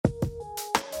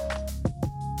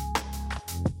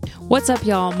What's up,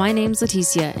 y'all? My name's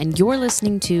Leticia, and you're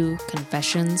listening to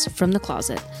Confessions from the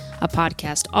Closet, a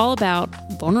podcast all about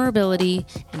vulnerability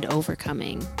and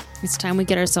overcoming. It's time we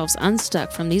get ourselves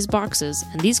unstuck from these boxes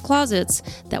and these closets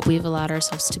that we've allowed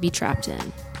ourselves to be trapped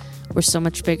in. We're so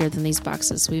much bigger than these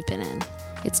boxes we've been in.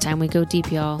 It's time we go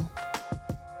deep, y'all.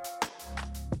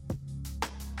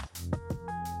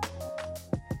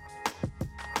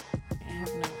 I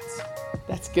have notes.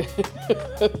 That's good.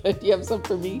 Do you have some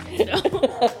for me? No.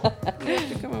 You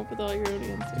have to come up with all your own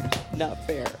answers. Not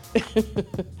fair.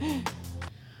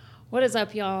 What is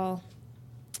up, y'all?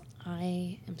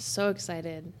 I am so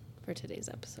excited for today's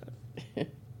episode.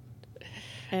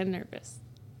 I'm nervous.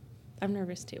 I'm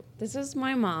nervous too. This is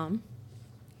my mom.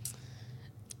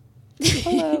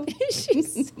 Hello.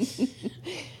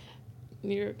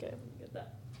 You're okay. Get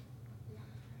that.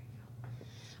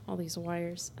 All these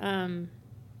wires.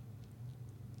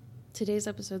 Today's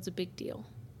episode's a big deal.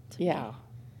 Yeah.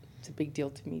 It's a big deal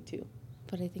to me too.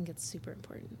 But I think it's super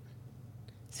important.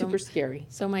 Super scary.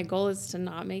 So my goal is to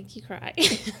not make you cry.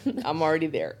 I'm already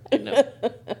there. No.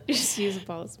 Just use a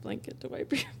ballast blanket to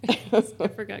wipe your face. I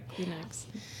forgot Kleenex.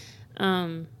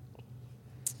 I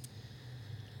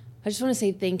just want to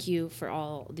say thank you for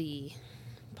all the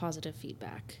positive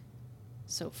feedback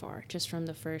so far. Just from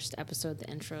the first episode, the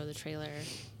intro, the trailer.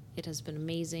 It has been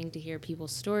amazing to hear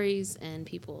people's stories and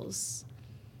people's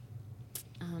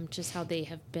just how they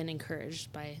have been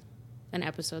encouraged by an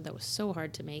episode that was so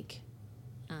hard to make.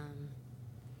 And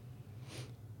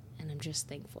I'm just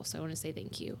thankful. So I want to say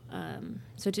thank you.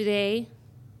 So today,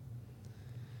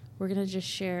 we're going to just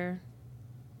share,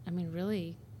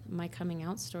 really, my coming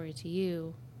out story to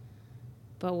you.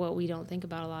 But what we don't think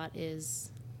about a lot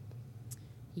is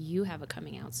you have a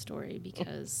coming out story,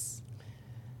 because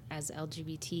as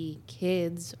LGBT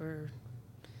kids or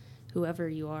whoever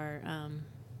you are,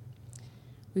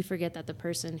 we forget that the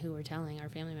person who we're telling, our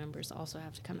family members, also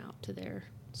have to come out to their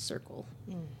circle.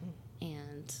 Mm-hmm.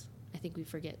 And I think we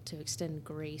forget to extend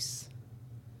grace.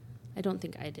 I don't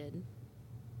think I did.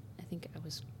 I think I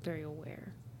was very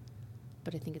aware.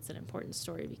 But I think it's an important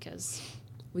story because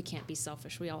we can't be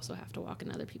selfish. We also have to walk in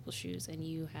other people's shoes. And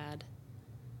you had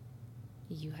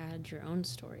your own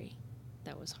story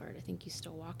that was hard. I think you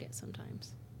still walk it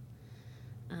sometimes.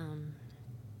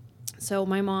 So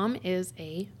my mom is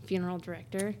a funeral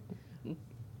director,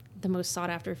 the most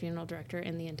sought-after funeral director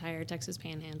in the entire Texas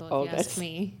Panhandle, if you ask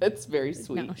me. That's very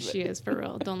sweet. No, she is, for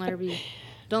real. Don't let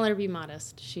her be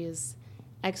modest. She is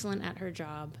excellent at her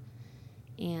job.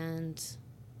 And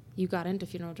you got into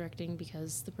funeral directing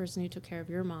because the person who took care of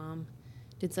your mom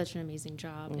did such an amazing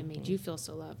job and made you feel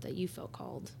so loved that you felt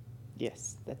called.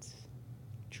 Yes, that's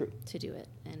true. To do it.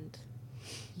 And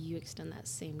you extend that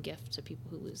same gift to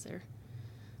people who lose their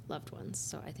loved ones.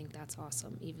 So I think that's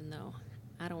awesome, even though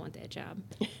I don't want that job.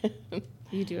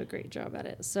 You do a great job at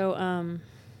it. So,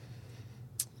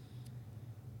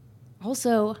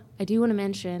 also, I do want to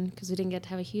mention, because we didn't get to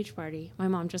have a huge party, my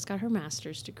mom just got her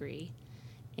master's degree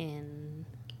in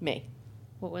May.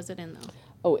 What was it in, though?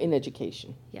 Oh, in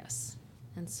education. Yes.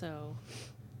 And so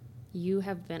you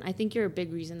have been, I think you're a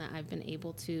big reason that I've been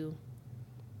able to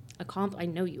I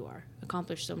know you are,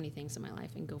 accomplish so many things in my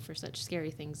life and go for such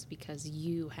scary things, because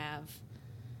you have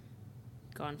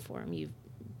gone for them. You've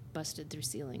busted through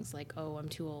ceilings like, oh, I'm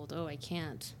too old, oh, I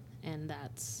can't. And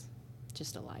that's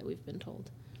just a lie we've been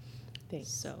told. Thanks.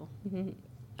 So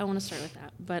I want to start with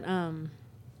that. But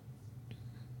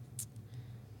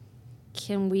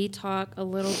can we talk a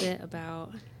little bit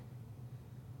about,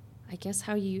 I guess,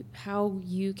 how you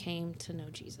came to know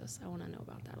Jesus? I want to know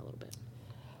about that a little bit.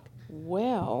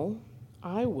 Well,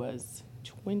 I was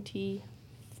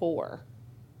 24,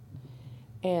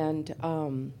 and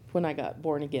when I got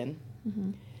born again,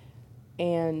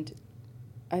 and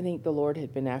I think the Lord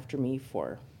had been after me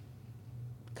for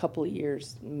a couple of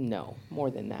years, no, more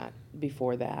than that,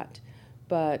 before that,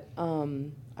 but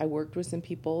I worked with some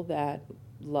people that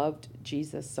loved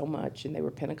Jesus so much, and they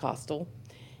were Pentecostal,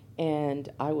 and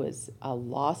I was a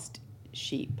lost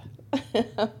sheep.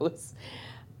 I was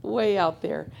way out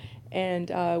there.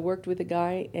 And I worked with a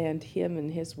guy, and him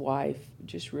and his wife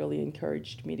just really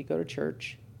encouraged me to go to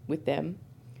church with them.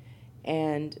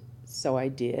 And so I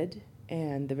did.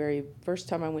 And the very first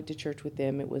time I went to church with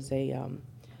them, it was an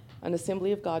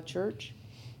Assembly of God church.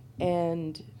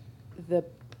 And the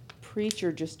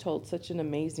preacher just told such an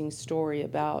amazing story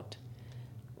about,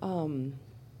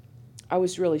 I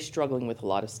was really struggling with a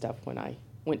lot of stuff when I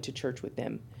went to church with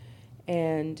them.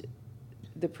 And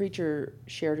the preacher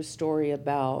shared a story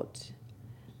about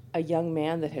a young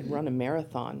man that had run a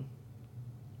marathon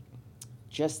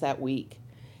just that week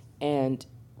and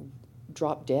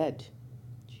dropped dead.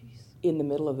 in the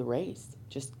middle of the race,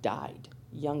 just died,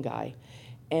 young guy.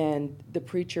 And the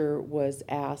preacher was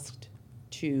asked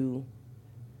to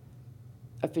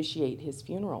officiate his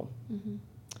funeral. Mm-hmm.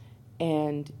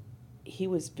 And he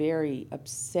was very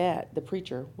upset. The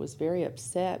preacher was very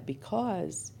upset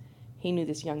because he knew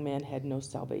this young man had no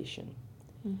salvation.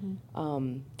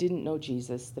 Mm-hmm. Didn't know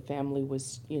Jesus. The family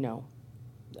was,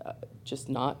 just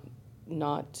not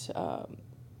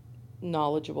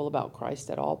knowledgeable about Christ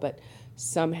at all. But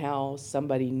somehow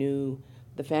somebody knew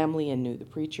the family and knew the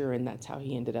preacher, and that's how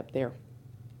he ended up there.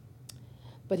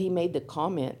 But he made the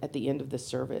comment at the end of the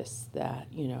service that,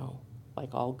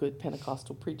 like all good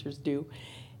Pentecostal preachers do,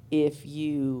 if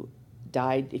you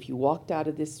walked out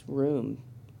of this room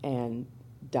and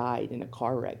died in a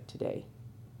car wreck today,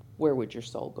 where would your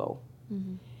soul go?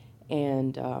 Mm-hmm.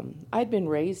 And I'd been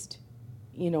raised,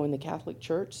 in the Catholic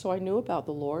Church, so I knew about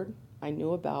the Lord. I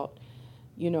knew about,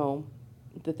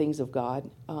 the things of God.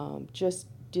 Just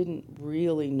didn't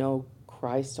really know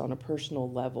Christ on a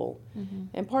personal level. Mm-hmm.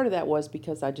 And part of that was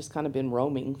because I just kind of been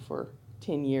roaming for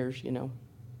 10 years,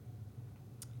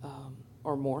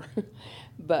 or more.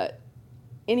 But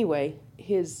anyway,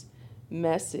 his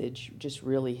message just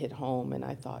really hit home, and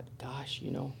I thought, gosh,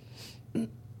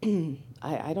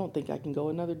 I don't think I can go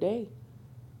another day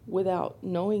without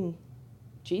knowing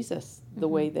Jesus the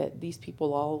Mm-hmm. way that these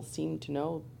people all seem to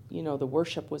know. The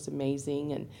worship was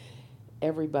amazing, and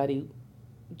everybody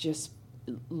just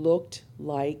looked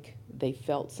like they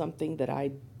felt something that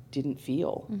I didn't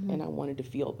feel. Mm-hmm. And I wanted to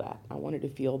feel that. I wanted to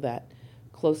feel that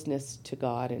closeness to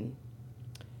God, and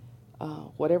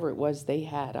whatever it was they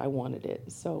had, I wanted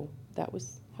it. So that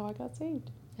was how I got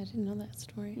saved. I didn't know that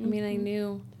story. Mm-hmm. I mean, I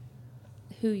knew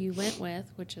who you went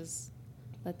with, which is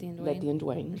Letty and Dwayne. Letty and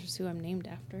Dwayne. Which is who I'm named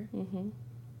after. Mm-hmm.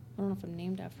 I don't know if I'm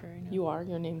named after her. I know. You are.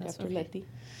 You're named That's after okay. Letty.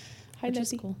 Hi, Which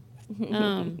Letty. is cool.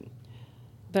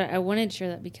 But I wanted to share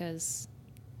that because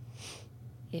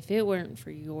if it weren't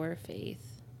for your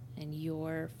faith and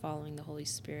your following the Holy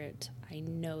Spirit, I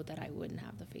know that I wouldn't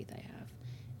have the faith I have.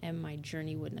 And my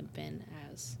journey wouldn't have been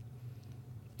as...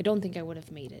 I don't think I would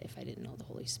have made it if I didn't know the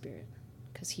Holy Spirit,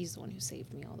 because he's the one who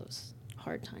saved me all those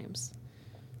hard times.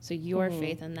 So your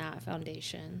faith in that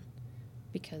foundation,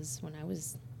 because when I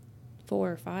was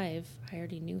 4 or 5, I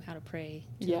already knew how to pray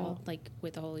to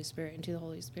with the Holy Spirit and to the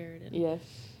Holy Spirit. And Yes,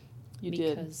 you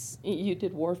because, did. You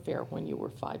did warfare when you were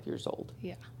 5 years old.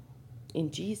 Yeah.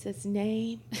 In Jesus'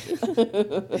 name.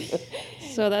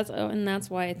 So that's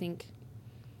why I think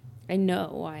I know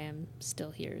why I'm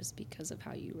still here is because of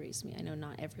how you raised me. I know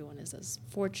not everyone is as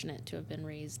fortunate to have been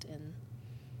raised in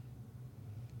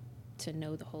to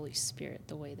know the Holy Spirit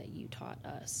the way that you taught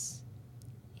us.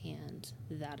 And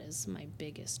that is my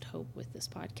biggest hope with this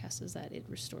podcast, is that it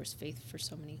restores faith for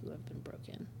so many who have been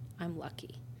broken. I'm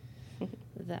lucky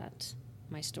that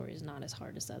my story is not as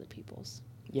hard as other people's.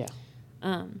 Yeah.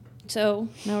 So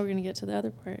now we're going to get to the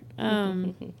other part.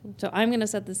 So I'm going to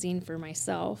set the scene for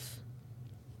myself.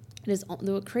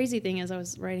 The crazy thing is I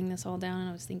was writing this all down and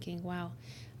I was thinking, wow,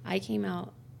 I came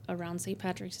out around St.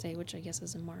 Patrick's Day, which I guess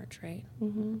is in March, right?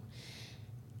 Mm-hmm.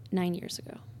 9 years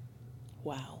ago.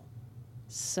 Wow.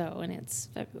 So, and it's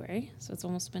February, so it's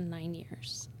almost been 9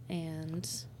 years. And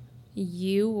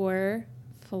you were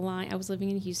flying. I was living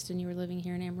in Houston. You were living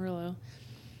here in Amarillo.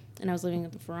 And I was living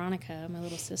with Veronica, my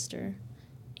little sister.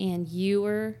 And you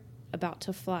were about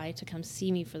to fly to come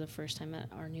see me for the first time at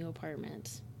our new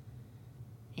apartment.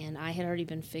 And I had already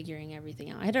been figuring everything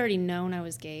out. I had already known I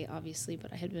was gay, obviously,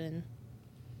 but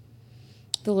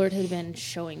the Lord had been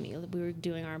showing me. We were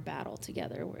doing our battle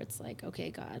together where it's like, okay,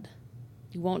 God,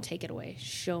 you won't take it away.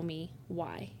 Show me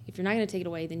why. If you're not going to take it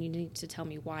away, then you need to tell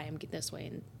me why I'm this way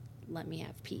and let me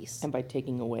have peace. And by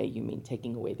taking away, you mean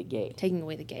taking away the gay. Taking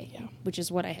away the gay, yeah. Which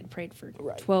is what I had prayed for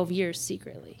right. 12 years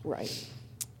secretly. Right.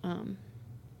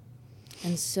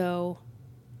 And so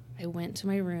I went to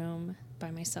my room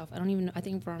by myself. I don't even know. I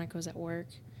think Veronica was at work.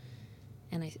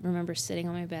 And I remember sitting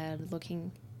on my bed,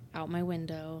 looking out my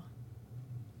window.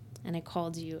 And I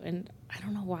called you. And I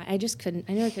don't know why. I just couldn't.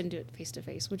 I knew I couldn't do it face to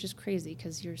face, which is crazy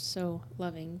because you're so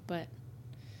loving. But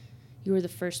you were the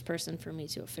first person for me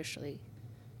to officially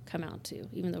come out to,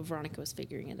 even though Veronica was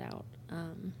figuring it out.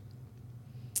 And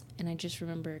I just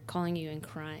remember calling you and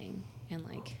crying and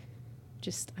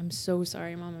just, I'm so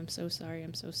sorry, Mom. I'm so sorry.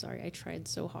 I'm so sorry. I tried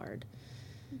so hard.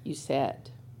 You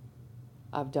said,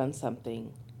 I've done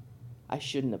something I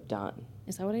shouldn't have done.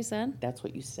 Is that what I said? That's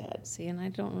what you said. See, and I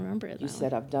don't remember it. You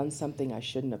said, I've done something I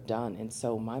shouldn't have done. And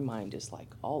so my mind is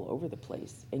all over the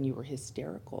place. And you were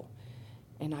hysterical.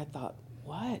 And I thought,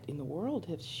 what in the world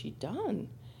has she done?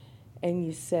 And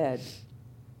you said,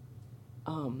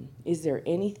 is there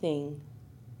anything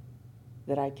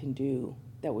that I can do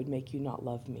that would make you not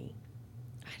love me?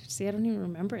 See, I don't even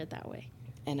remember it that way.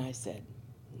 And I said,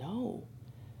 no,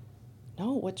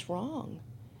 what's wrong?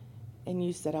 And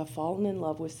you said, I've fallen in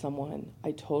love with someone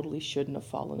I totally shouldn't have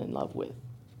fallen in love with.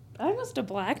 I must have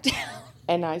blacked out.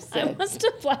 And I said, I must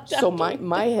have blacked out. so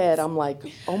my head, I'm like,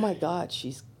 oh my God,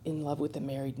 she's in love with a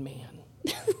married man.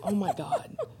 Oh my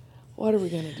God. What are we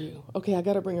going to do? Okay, I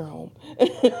got to bring her home.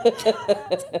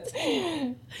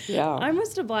 Yeah. I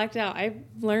must have blacked out. I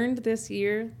learned this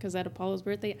year, because at Apollo's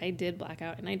birthday, I did black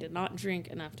out, and I did not drink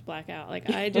enough to black out. Like,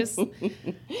 I just,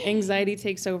 anxiety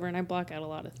takes over, and I block out a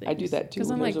lot of things. I do that too. Because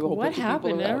I'm like, what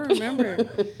happened? I don't remember.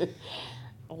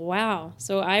 Wow.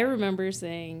 So I remember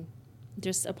saying,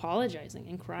 just apologizing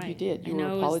and crying. You did. You were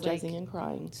apologizing and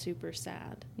crying. Super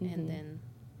sad. Mm-hmm. And then,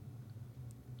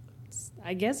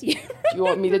 I guess you. Do you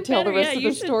want me to tell the rest of the story? Yeah,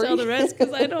 you should tell the rest,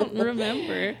 because I don't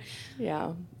remember.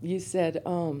 Yeah. You said,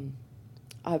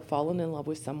 I've fallen in love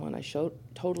with someone I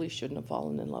totally shouldn't have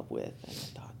fallen in love with. And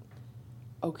I thought,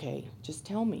 okay, just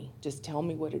tell me. Just tell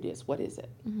me what it is. What is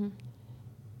it? Mm-hmm.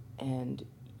 And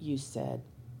you said,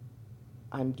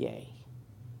 I'm gay.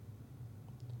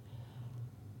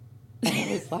 And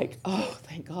I was like, oh,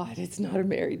 thank God, it's not a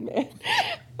married man.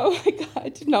 Oh my God, I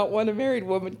did not want a married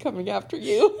woman coming after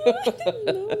you.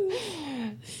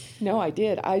 No, I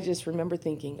did. I just remember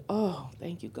thinking, oh,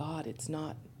 thank you, God, it's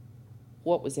not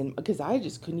what was in, because I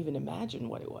just couldn't even imagine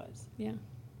what it was. Yeah.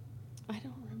 I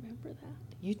don't remember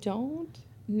that. You don't?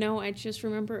 No, I just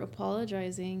remember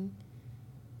apologizing.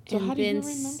 So how do you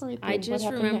remember it then? I just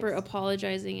remember next?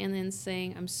 Apologizing and then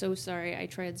saying, I'm so sorry. I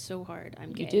tried so hard.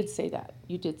 I'm gay. You did say that.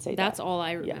 You did say that. That's all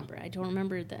I remember. Yeah. I don't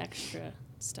remember the extra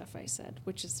stuff I said,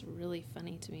 which is really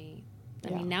funny to me.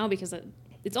 I mean, now because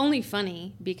it's only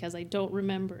funny because I don't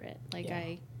remember it. Like,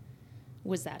 I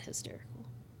was that hysterical.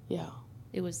 Yeah.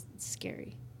 It was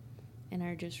scary. And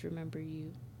I just remember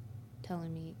you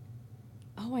telling me,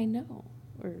 oh, I know.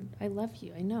 Or, I love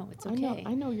you. I know. It's okay.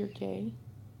 I know you're gay.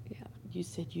 Yeah. You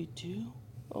said you do?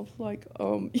 I was like,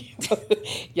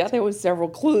 yeah, there was several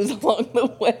clues along the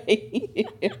way.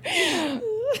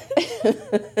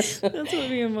 That's what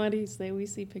me and Monty say. We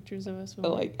see pictures of us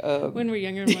when we're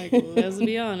younger. I'm like, let's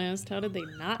be honest. How did they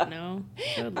not know?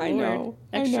 Good I Lord. know.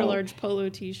 Extra large polo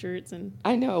T-shirts and.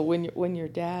 I know when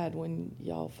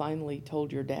y'all finally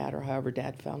told your dad, or however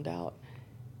Dad found out,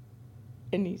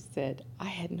 and he said, I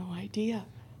had no idea.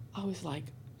 I was like,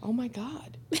 oh my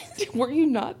God, were you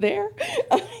not there?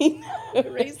 I mean,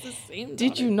 raised the same daughter.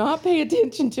 Did you not pay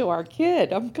attention to our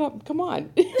kid? Come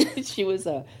on. She was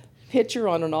a pitcher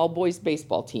on an all-boys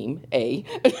baseball team, A.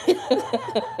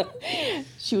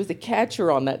 She was a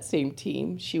catcher on that same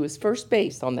team. She was first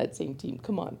base on that same team.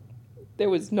 Come on.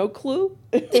 There was no clue.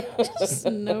 Just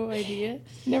no idea.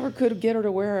 Never could get her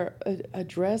to wear a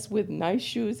dress with nice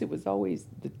shoes. It was always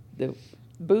the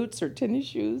boots or tennis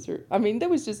shoes, there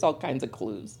was just all kinds of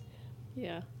clues.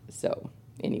 Yeah. So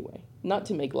anyway, not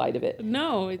to make light of it.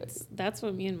 No, that's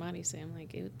what me and Monty say. I'm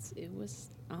like, it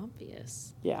was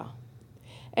obvious. Yeah.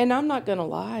 And I'm not gonna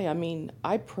lie. I mean,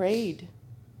 I prayed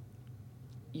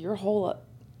your whole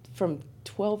from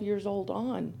 12 years old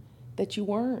on that you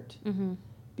weren't,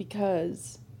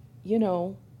 because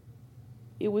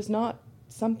it was not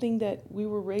something that we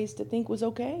were raised to think was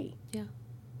okay. Yeah.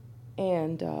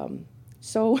 And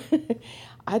so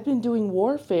I've been doing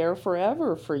warfare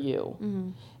forever for you. Mm-hmm.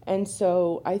 And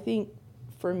so I think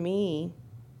for me,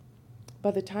 by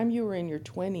the time you were in your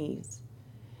 20s,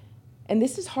 and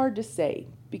this is hard to say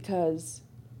because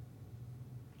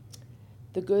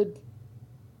the good,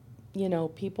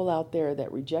 people out there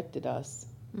that rejected us,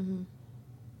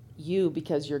 you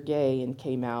because you're gay and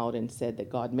came out and said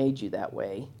that God made you that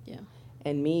way. Yeah.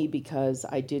 And me because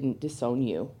I didn't disown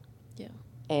you. Yeah.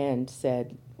 And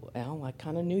said, well, I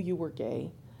kind of knew you were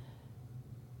gay.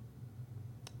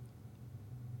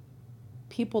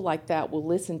 People like that will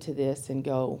listen to this and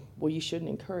go, well, you shouldn't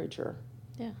encourage her.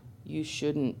 Yeah. You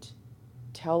shouldn't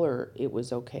tell her it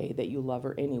was okay, that you love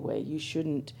her anyway. You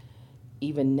shouldn't,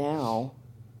 even now,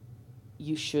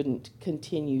 you shouldn't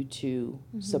continue to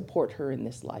support her in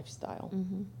this lifestyle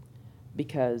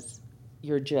because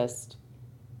you're just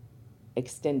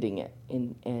extending it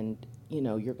and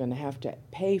you're going to have to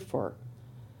pay for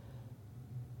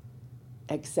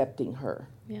accepting her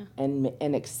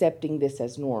and accepting this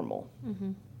as normal.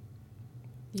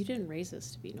 You didn't raise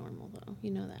us to be normal, though.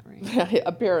 You know that, right?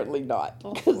 Apparently not,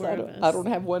 because I don't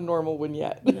have one normal one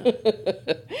yet. No.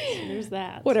 There's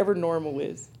that. Whatever normal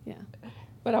is. Yeah.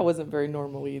 But I wasn't very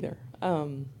normal either.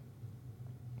 But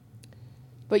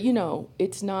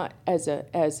it's not as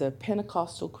a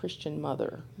Pentecostal Christian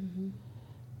mother,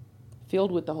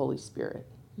 filled with the Holy Spirit,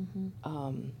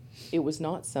 It was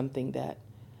not something that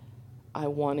I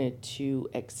wanted to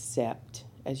accept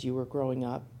as you were growing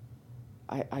up.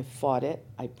 I fought it.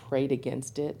 I prayed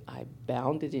against it. I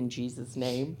bound it in Jesus'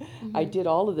 name. I did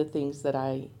all of the things that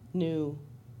I knew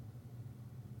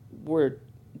were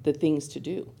the things to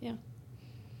do. Yeah.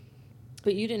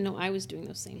 But you didn't know I was doing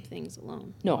those same things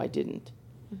alone. No, I didn't.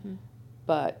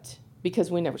 But because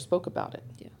we never spoke about it.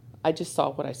 Yeah. I just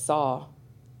saw what I saw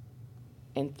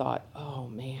and thought, oh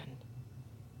man,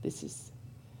 this is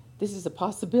a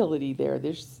possibility there.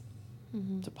 There's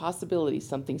it's a possibility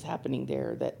something's happening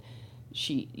there, that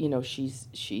she's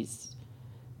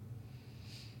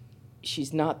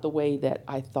not the way that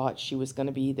I thought she was going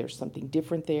to be. There's something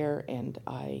different there, and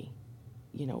I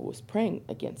was praying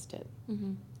against it.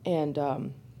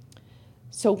 And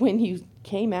so when you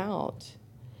came out,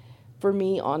 for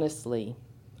me, honestly,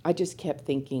 I just kept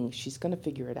thinking, she's going to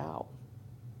figure it out.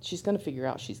 She's going to figure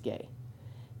out she's gay.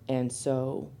 And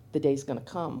so the day's going to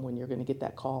come when you're going to get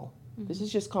that call. This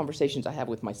is just conversations I have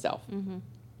with myself.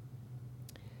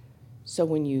 So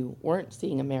when you weren't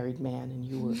seeing a married man and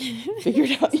you were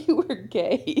figured out you were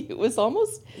gay, it was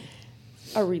almost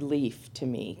a relief to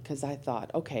me, because I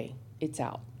thought, okay, it's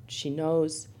out. She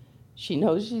knows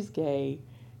she's gay.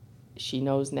 She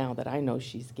knows now that I know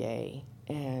she's gay.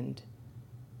 And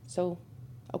so,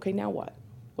 okay, now what?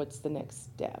 What's the next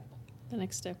step? The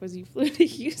next step was you flew to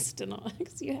Houston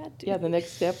because you had to. Yeah, the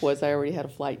next step was I already had a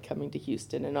flight coming to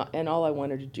Houston, and all I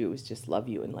wanted to do was just love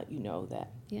you and let you know that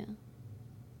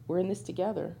we're in this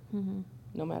together.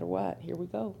 No matter what, here we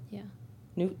go. Yeah.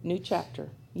 New chapter,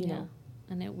 you know.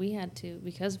 And we had to,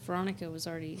 because Veronica was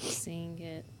already seeing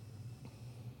it,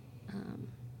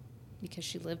 because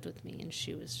she lived with me and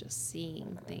she was just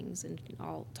seeing things, and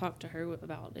I'll talk to her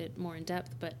about it more in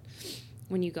depth, but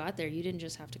when you got there, you didn't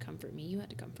just have to comfort me, you had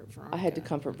to comfort Veronica. I had to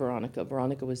comfort Veronica.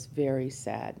 Veronica was very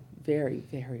sad, very,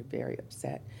 very, very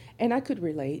upset. And I could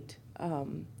relate.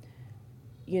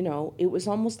 It was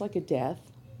almost like a death,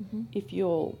 if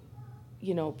you'll,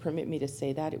 permit me to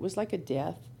say that. It was like a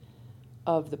death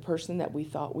of the person that we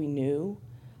thought we knew,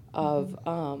 of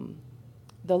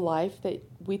the life that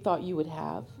we thought you would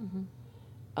have.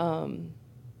 And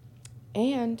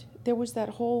there was that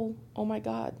whole, oh my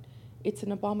God, it's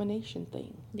an abomination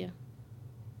thing. Yeah.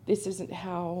 This isn't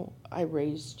how I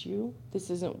raised you. This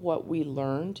isn't what we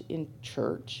learned in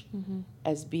church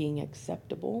as being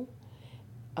acceptable.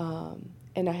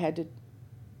 And I had to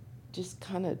just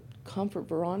kind of comfort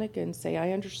Veronica and say,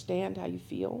 I understand how you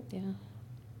feel. Yeah.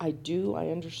 I do. I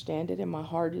understand it. And my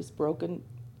heart is broken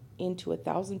into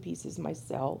 1,000 pieces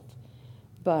myself.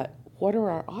 But what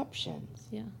are our options?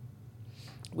 Yeah.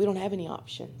 We don't have any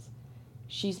options.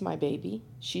 She's my baby.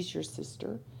 She's your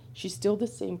sister. She's still the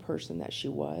same person that she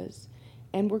was.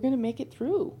 And we're going to make it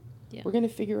through. Yeah. We're going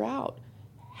to figure out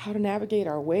how to navigate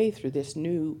our way through this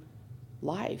new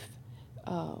life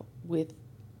with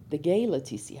the gay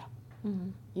Leticia,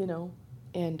 and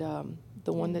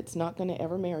the one that's not going to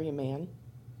ever marry a man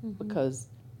because,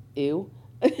 ew.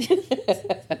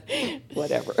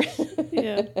 Whatever.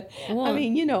 Yeah. Well, I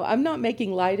mean, I'm not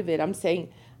making light of it. I'm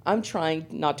saying I'm trying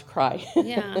not to cry.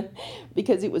 Yeah.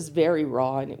 Because it was very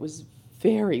raw and it was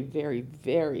very, very,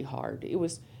 very hard. It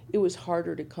was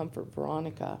harder to comfort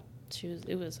Veronica.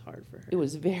 It was hard for her. It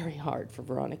was very hard for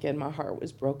Veronica, and my heart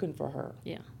was broken for her.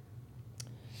 Yeah.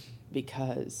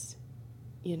 Because,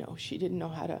 she didn't know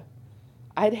how to.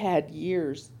 I'd had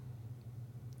years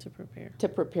to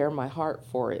prepare my heart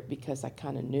for it, because I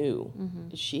kind of knew.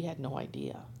 She had no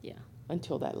idea. Yeah.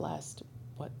 Until that last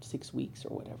 6 weeks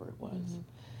or whatever it was.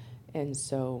 And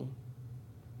so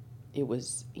it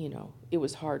was, it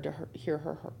was hard to hear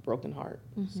her broken heart.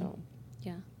 So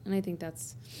yeah. And I think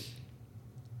that's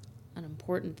an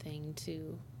important thing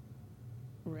to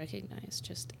recognize,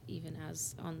 just even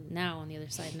as on the other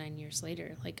side 9 years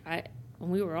later. Like when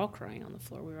we were all crying on the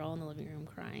floor, we were all in the living room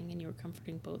crying, and you were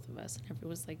comforting both of us, and it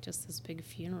was like just this big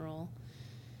funeral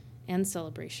and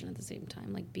celebration at the same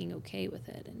time, like being okay with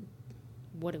it. And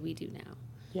what do we do now?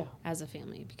 Yeah. As a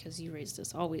family, because you raised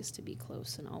us always to be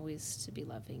close and always to be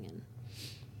loving, and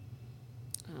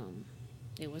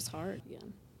it was hard. Yeah.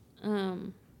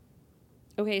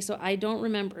 Okay, so I don't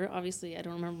remember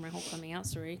my whole coming out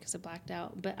story because I blacked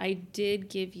out, but I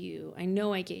gave you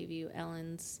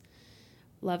Ellen's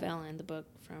Love Ellen, the book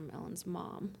from Ellen's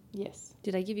mom. Yes.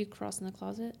 Did I give you Cross in the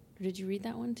Closet, or did you read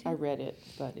that one too? I read it,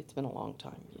 but it's been a long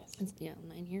time. Yes.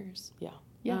 9 years. Yeah.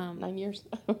 Yeah. 9 years.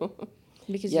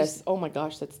 Because yes. Oh my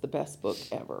gosh, that's the best book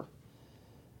ever.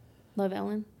 Love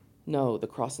Ellen? No, The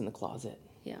Cross in the Closet.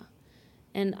 Yeah.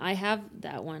 And I have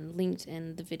that one linked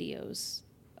in the videos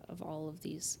of all of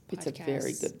these podcasts. It's a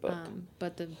very good book.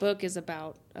 But the book is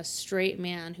about a straight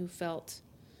man who felt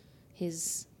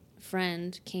his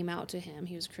friend came out to him.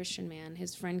 He was a Christian man.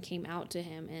 His friend came out to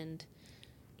him and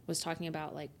was talking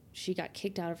about, like, she got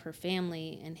kicked out of her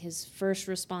family, and his first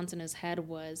response in his head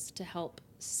was to help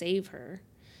save her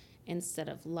instead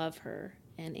of love her.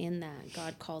 And in that,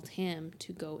 God called him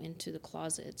to go into the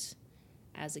closet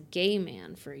as a gay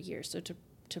man for a year. So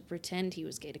to pretend he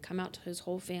was gay, to come out to his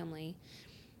whole family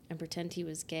and pretend he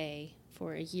was gay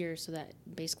for a year, so that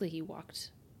basically he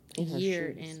walked a year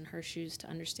in her shoes to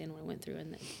understand what I went through.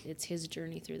 And it's his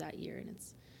journey through that year, and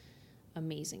it's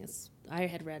amazing. I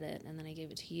had read it, and then I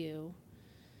gave it to you.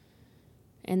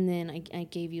 And then I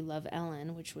gave you Love,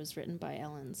 Ellen, which was written by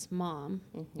Ellen's mom.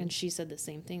 Mm-hmm. And she said the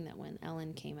same thing, that when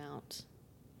Ellen came out,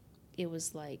 it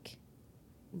was like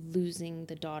losing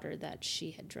the daughter that she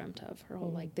had dreamt of her whole,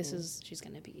 mm-hmm. like, she's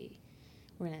going to be,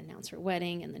 we're going to announce her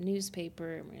wedding in the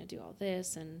newspaper, and we're going to do all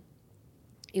this. And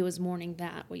it was mourning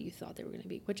that, what you thought they were going to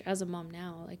be, which as a mom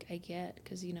now, like, I get,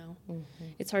 because, you know, mm-hmm.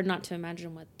 it's hard not to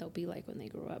imagine what they'll be like when they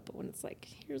grow up. But when it's like,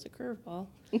 here's a curveball,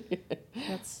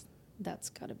 that's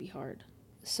got to be hard.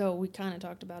 So we kind of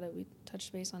talked about it. We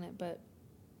touched base on it. But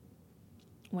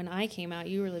when I came out,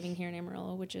 you were living here in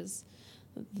Amarillo, which is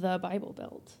the Bible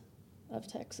Belt of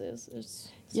Texas.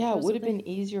 Yeah, it would have been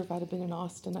easier if I'd have been in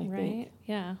Austin, I think. Right?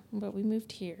 Yeah, but we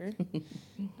moved here.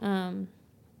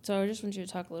 So I just want you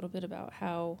to talk a little bit about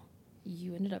how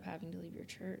you ended up having to leave your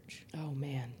church. Oh,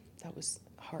 man, that was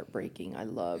heartbreaking. I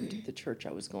loved the church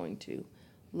I was going to,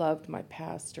 loved my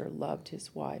pastor, loved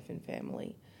his wife and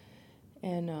family.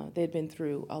 And they'd been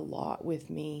through a lot with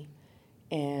me.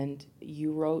 And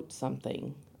you wrote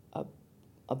something,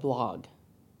 a blog,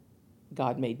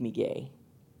 God Made Me Gay.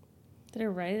 Did I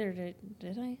write it, or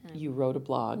did I? You wrote a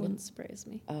blog. Wouldn't surprise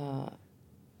me.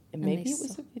 And maybe it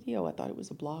was a video. I thought it was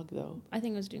a blog, though. I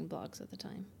think I was doing blogs at the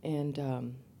time.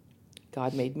 And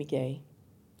God Made Me Gay.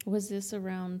 Was this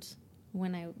around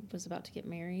when I was about to get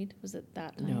married? Was it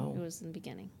that time? No. It was in the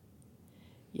beginning.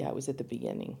 Yeah, it was at the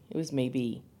beginning. It was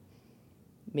maybe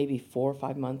 4 or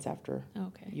 5 months after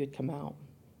you had come out.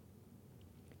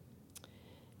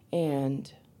 And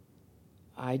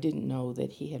I didn't know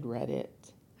that he had read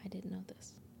it. I didn't know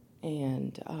this.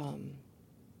 And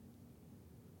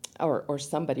or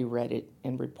somebody read it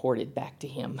and reported back to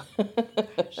him.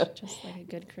 Gosh, just like a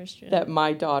good Christian. That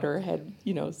my daughter had,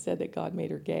 said that God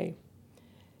made her gay.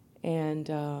 And,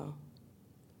 of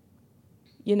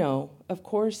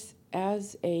course,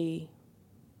 as a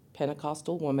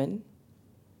Pentecostal woman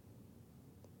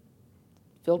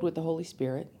filled with the Holy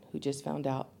Spirit, who just found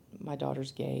out my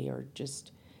daughter's gay, or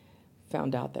just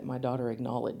found out that my daughter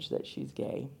acknowledged that she's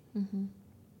gay, mm-hmm.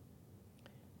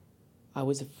 I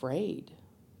was afraid,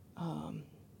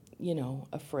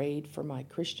 afraid for my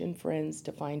Christian friends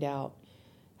to find out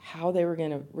how they were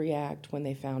going to react when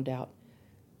they found out,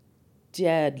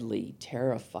 deadly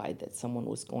terrified that someone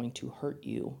was going to hurt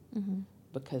you, mm-hmm.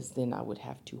 because then I would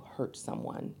have to hurt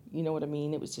someone. You know what I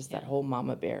mean? It was just that whole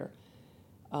mama bear.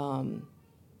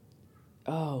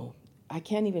 I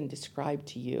can't even describe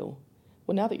to you.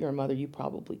 Well, now that you're a mother, you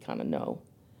probably kind of know.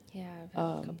 Yeah, I've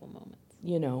had a couple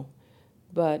moments.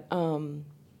 But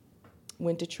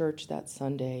went to church that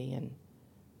Sunday, and,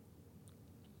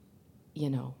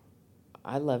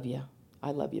 I love you.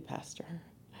 I love you, Pastor.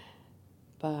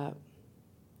 But,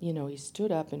 he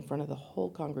stood up in front of the whole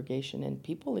congregation, and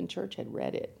people in church had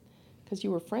read it, because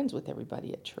you were friends with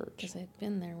everybody at church. Because I'd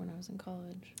been there when I was in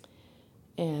college.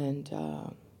 And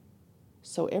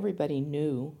so everybody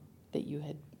knew that you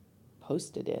had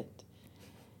posted it.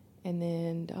 And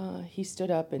then he stood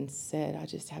up and said, I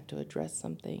just have to address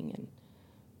something, and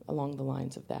along the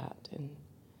lines of that. And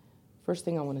first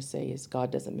thing I want to say is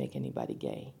God doesn't make anybody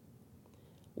gay.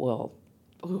 Well,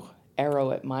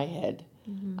 arrow at my head.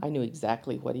 Mm-hmm. I knew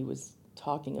exactly what he was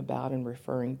talking about and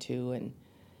referring to. And,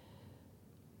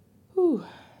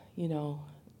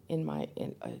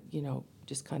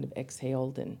 just kind of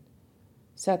exhaled and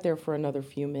sat there for another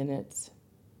few minutes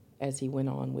as he went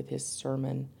on with his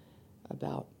sermon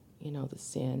about, the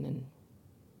sin and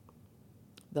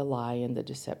the lie and the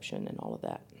deception and all of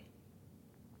that.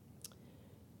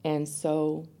 And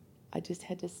so I just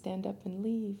had to stand up and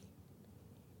leave.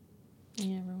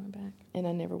 You never went back. And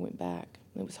I never went back.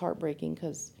 It was heartbreaking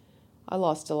because I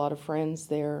lost a lot of friends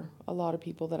there, a lot of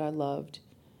people that I loved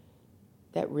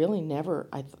that really never,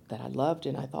 that I loved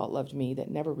and I thought loved me, that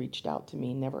never reached out to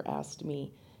me, never asked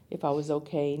me if I was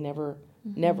okay, never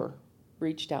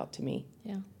reached out to me.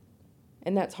 Yeah.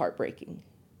 And that's heartbreaking.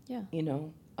 Yeah.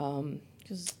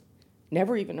 Because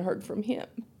never even heard from him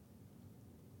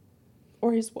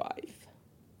or his wife.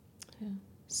 Yeah.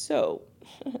 So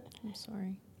I'm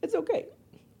sorry. It's okay.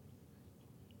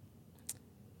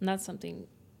 And that's something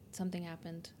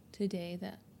happened today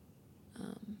that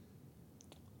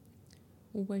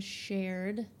was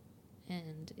shared,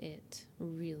 and it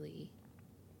really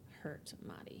hurt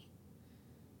Madi.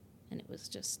 And it was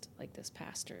just like this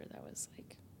pastor that was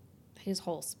like, his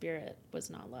whole spirit was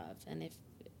not love. And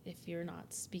if you're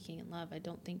not speaking in love, I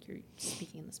don't think you're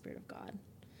speaking in the spirit of God,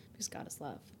 because God is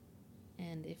love.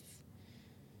 And if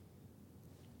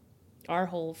our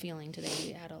whole feeling today,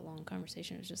 we had a long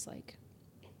conversation, it was just like,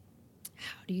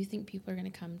 how do you think people are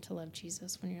going to come to love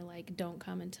Jesus when you're like, don't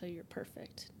come until you're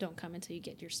perfect. Don't come until you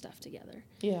get your stuff together.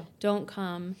 Yeah. Don't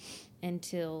come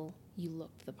until you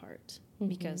look the part.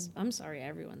 Because I'm sorry,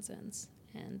 everyone sins.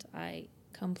 And I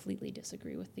completely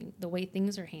disagree with the way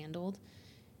things are handled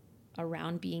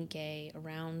around being gay,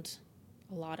 around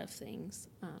a lot of things.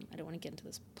 I don't want to get into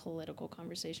this political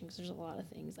conversation because there's a lot of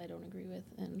things I don't agree with.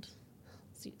 And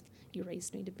so you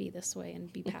raised me to be this way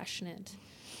and be passionate.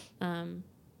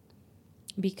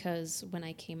 Because when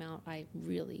I came out, I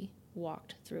really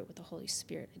walked through it with the Holy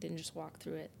Spirit. I didn't just walk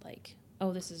through it like,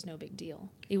 oh, this is no big deal.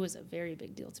 It was a very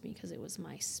big deal to me because it was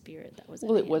my spirit that was.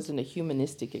 Well, it wasn't a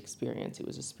humanistic experience. It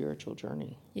was a spiritual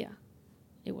journey. Yeah.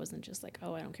 It wasn't just like,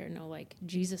 oh, I don't care. No, like,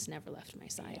 Jesus never left my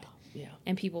side. Yeah.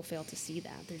 And people fail to see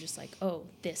that. They're just like, oh,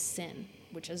 this sin,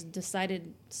 which has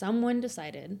someone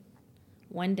decided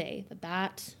one day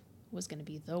that was going to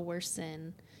be the worst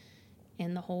sin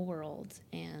in the whole world.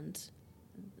 And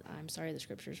I'm sorry the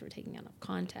scriptures were taken out of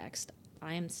context.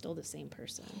 I am still the same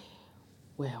person.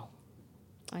 Well,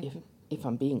 if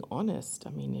I'm being honest, I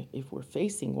mean, if we're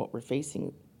facing what we're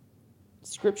facing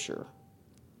scripturally,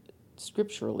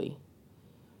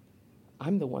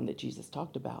 I'm the one that Jesus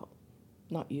talked about,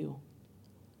 not you.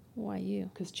 Why you?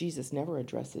 Because Jesus never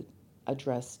addressed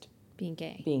being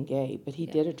gay, but he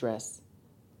did address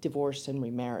divorce and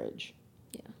remarriage.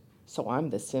 Yeah. So I'm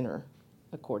the sinner,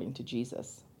 according to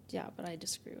Jesus. Yeah, but I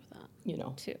disagree with that. You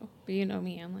know. Too. But you know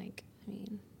me, I'm like,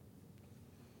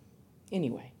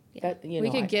 Anyway. Yeah. That, we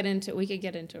could get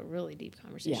into a really deep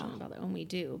conversation about that when we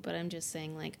do, but I'm just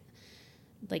saying like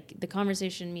the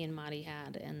conversation me and Madi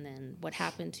had, and then what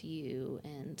happened to you,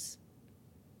 and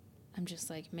I'm just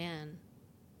like, man,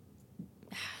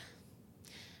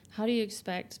 how do you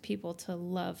expect people to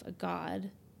love a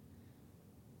God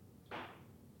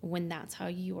when that's how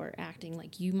you are acting?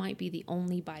 Like, you might be the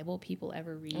only Bible people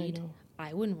ever read.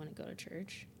 I wouldn't want to go to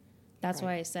church. That's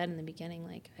why I said in the beginning,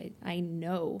 like, I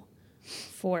know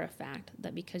for a fact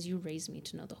that because you raised me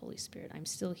to know the Holy Spirit, I'm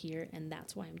still here, and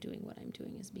that's why I'm doing what I'm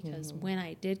doing, is because when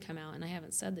I did come out, and I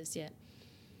haven't said this yet,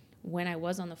 when I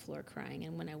was on the floor crying,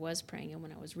 and when I was praying, and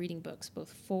when I was reading books,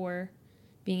 both for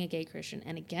being a gay Christian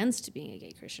and against being a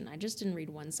gay Christian, I just didn't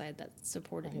read one side that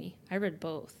supported me. I read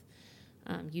both.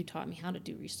 You taught me how to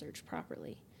do research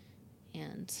properly,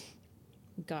 and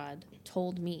God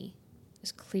told me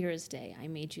as clear as day, I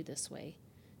made you this way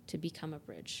to become a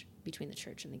bridge between the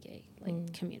church and the gay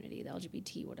community, the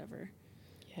LGBT, whatever.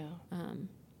 Yeah.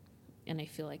 And I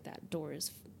feel like that door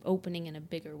is opening in a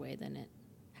bigger way than it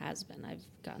has been. I've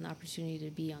gotten the opportunity to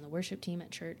be on the worship team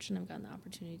at church, and I've gotten the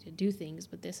opportunity to do things,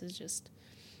 but this is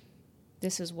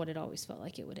what it always felt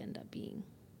like it would end up being.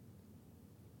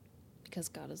 Because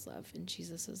God is love, and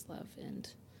Jesus is love, and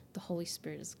the Holy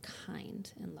Spirit is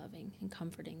kind and loving and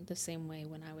comforting. The same way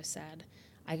when I was sad,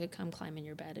 I could come climb in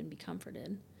your bed and be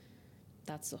comforted.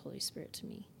 That's the Holy Spirit to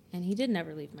me. And he did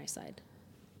never leave my side.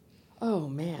 Oh,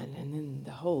 man. And then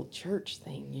the whole church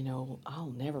thing,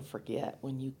 I'll never forget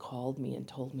when you called me and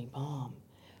told me, Mom,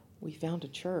 we found a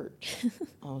church.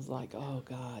 I was like, oh,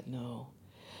 God, no.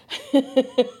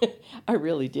 I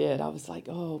really did. I was like,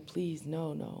 oh, please,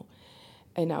 no.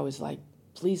 And I was like,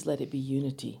 please let it be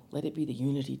unity. Let it be the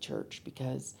unity church,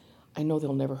 because I know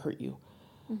they'll never hurt you.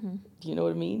 Mm-hmm. Do you know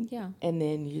what I mean? Yeah. And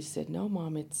then you said, no,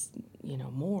 Mom, it's,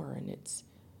 more, and it's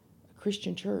a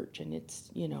Christian church, and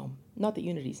it's, not that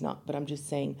unity's not, but I'm just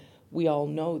saying we all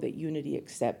know that unity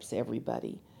accepts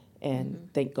everybody, and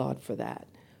thank God for that.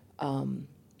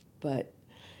 But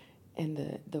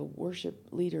the worship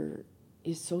leader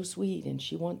is so sweet, and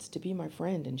she wants to be my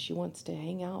friend, and she wants to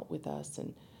hang out with us,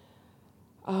 and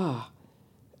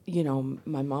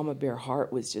my mama bear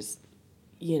heart was just,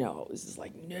 it was just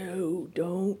like, no,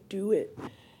 don't do it.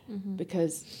 Mm-hmm.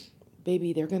 Because,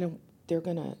 baby, they're gonna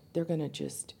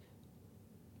just,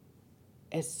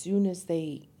 as soon as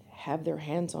they have their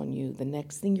hands on you, the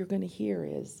next thing you're gonna hear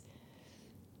is,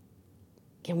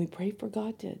 can we pray for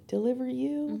God to deliver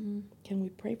you? Mm-hmm. Can we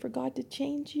pray for God to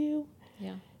change you?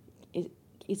 Yeah.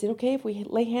 Is it okay if we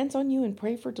lay hands on you and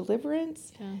pray for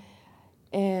deliverance? Yeah.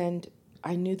 And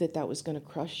I knew that was going to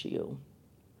crush you.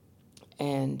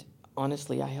 And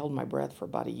honestly, I held my breath for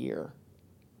about a year.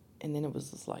 And then it was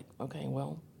just like, okay,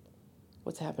 well,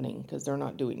 what's happening? Because they're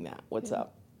not doing that. What's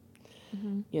up?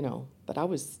 But I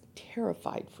was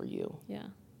terrified for you. Yeah.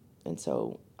 And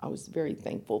so I was very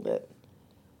thankful that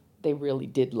they really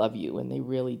did love you, and they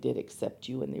really did accept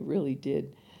you, and they really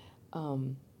did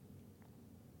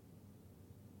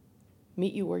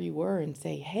meet you where you were and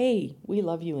say, hey, we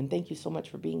love you and thank you so much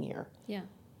for being here. Yeah.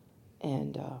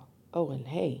 And, and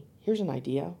hey, here's an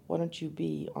idea. Why don't you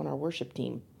be on our worship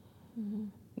team?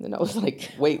 And then I was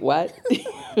like, wait, what?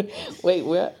 Wait,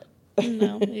 what?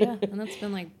 No, yeah. And that's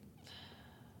been like,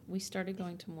 we started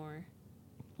going to more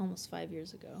almost 5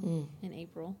 years ago in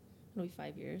April. It'll be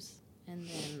 5 years. And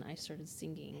then I started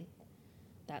singing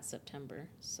that September.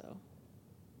 So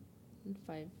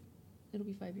it'll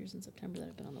be 5 years in September that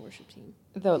I've been on the worship team.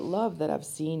 The love that I've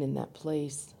seen in that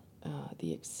place,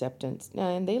 the acceptance.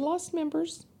 And they lost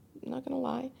members, I'm not going to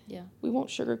lie. Yeah. We won't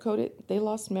sugarcoat it. They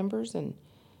lost members, and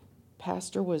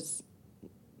Pastor was,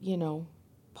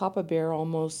 Papa Bear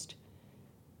almost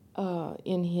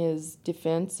in his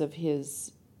defense of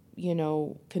his,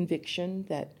 conviction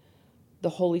that the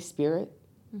Holy Spirit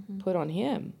put on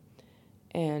him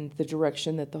and the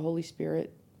direction that the Holy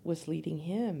Spirit was leading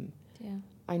him. Yeah.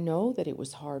 I know that it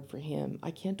was hard for him.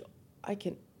 I can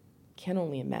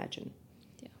only imagine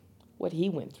what he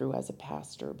went through as a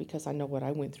pastor, because I know what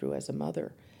I went through as a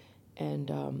mother.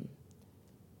 And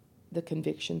the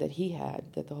conviction that he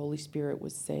had, that the Holy Spirit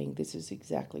was saying, this is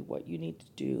exactly what you need to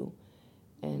do,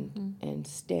 and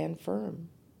stand firm,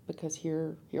 because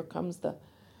here comes the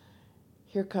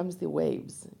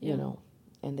waves,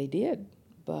 and they did.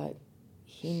 But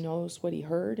he knows what he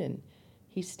heard, and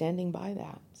he's standing by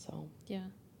that. So yeah,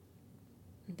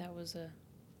 that was the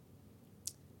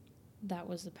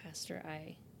pastor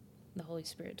the Holy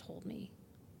Spirit told me,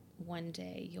 one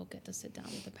day you'll get to sit down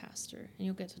with the pastor and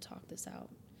you'll get to talk this out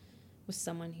with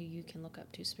someone who you can look up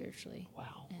to spiritually.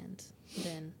 Wow. And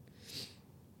then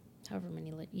however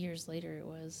many years later it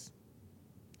was,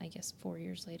 I guess 4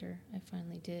 years later, I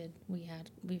finally did.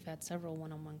 We've had several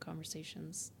one-on-one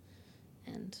conversations,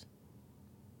 and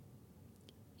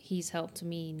he's helped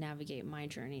me navigate my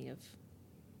journey of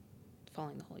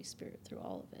following the Holy Spirit through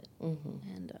all of it.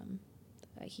 And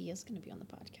he is going to be on the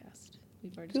podcast.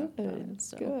 We've already talked about it.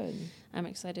 So good. I'm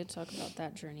excited to talk about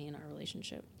that journey in our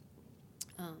relationship.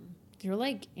 You're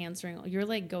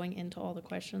going into all the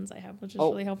questions I have, which is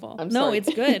really helpful. I'm sorry.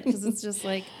 It's good, because it's just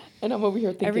like, and I'm over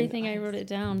here thinking everything I wrote it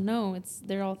down. No,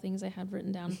 they're all things I had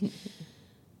written down.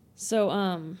 So,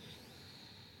 and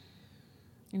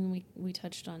we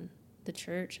touched on the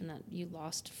church and that you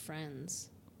lost friends.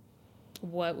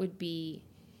 What would be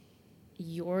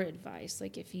your advice?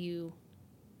 Like, I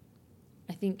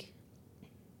think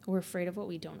we're afraid of what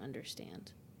we don't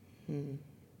understand.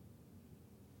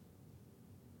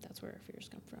 That's where our fears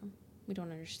come from. We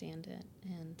don't understand it.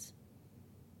 And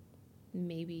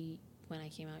maybe when I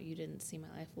came out, you didn't see my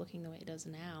life looking the way it does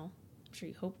now. I'm sure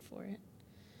you hoped for it.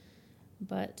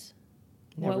 But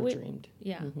never dreamed.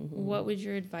 Yeah. What would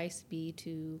your advice be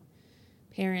to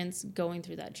parents going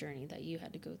through that journey that you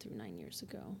had to go through 9 years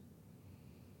ago?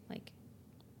 Like,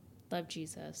 love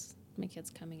Jesus, my kid's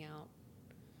coming out,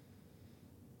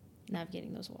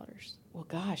 navigating those waters. Well,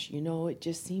 gosh, it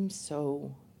just seems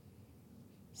so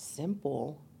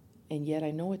simple, and yet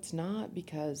I know it's not,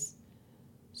 because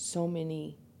so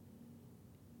many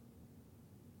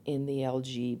in the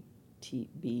LGBT,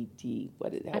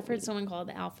 I've heard someone call it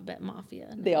the alphabet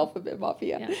mafia. The alphabet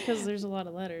mafia. Yeah, because there's a lot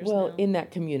of letters. Well, now. in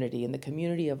that community, in the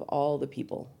community of all the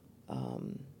people,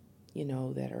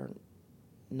 that are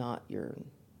not your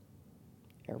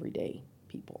everyday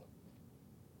people.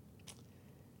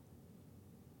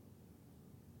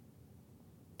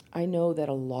 I know that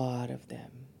a lot of them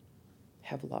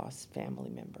have lost family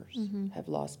members, have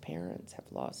lost parents, have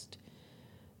lost,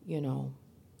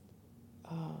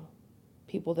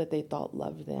 people that they thought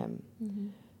loved them.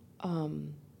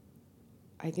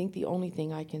 I think the only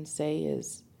thing I can say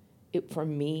is, for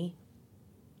me,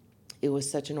 it was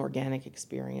such an organic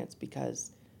experience,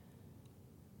 because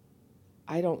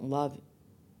I don't love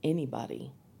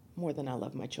anybody more than I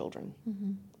love my children.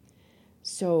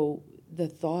 So the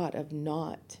thought of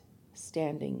not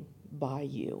standing by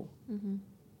you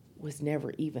was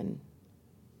never even,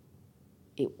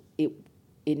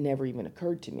 it never even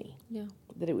occurred to me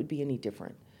that it would be any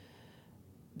different.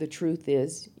 The truth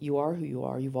is, you are who you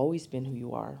are. You've always been who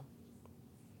you are.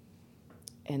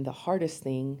 And the hardest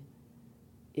thing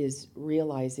is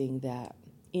realizing that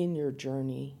in your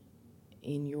journey,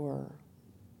 in your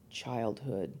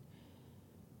childhood,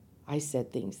 I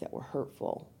said things that were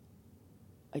hurtful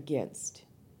against,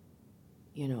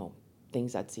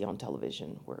 things I'd see on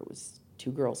television where it was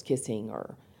two girls kissing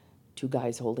or two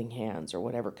guys holding hands or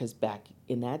whatever, because back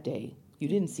in that day, you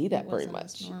didn't see that very wasn't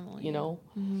as much, normal, you yeah. know?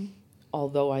 Mm-hmm.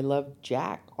 Although I loved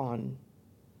Jack on,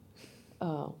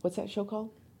 what's that show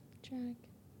called?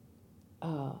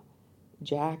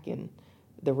 Jack and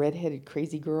the redheaded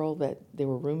crazy girl that they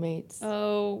were roommates.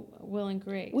 Oh, Will and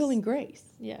Grace. Will and Grace.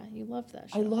 Yeah, you loved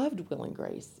that show. I loved Will and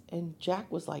Grace. And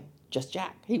Jack was like, just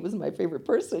Jack. He was my favorite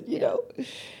person, you know?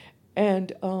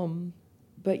 And,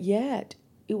 but yet,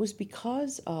 it was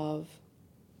because of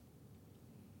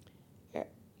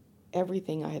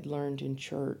everything I had learned in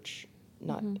church,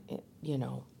 not, you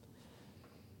know,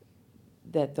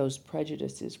 that those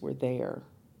prejudices were there.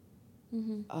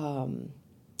 Mm-hmm.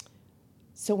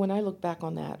 So when I look back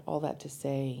on that, all that to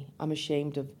say, I'm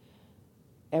ashamed of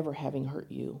ever having hurt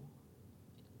you.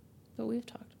 But we've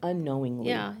talked unknowingly.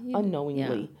 Yeah,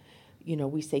 Unknowingly. yeah. You know,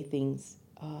 we say things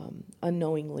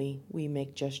unknowingly. We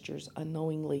make gestures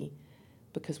unknowingly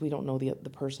because we don't know the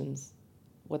person's,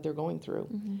 what they're going through.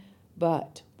 Mm-hmm.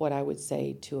 But what I would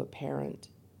say to a parent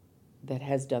that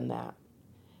has done that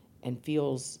and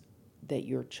feels that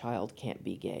your child can't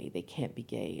be gay, they can't be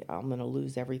gay, I'm going to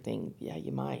lose everything. Yeah,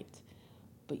 you might.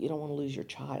 But you don't want to lose your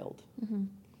child.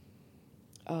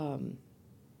 Mm-hmm.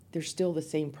 They're still the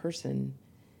same person.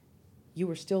 You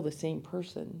were still the same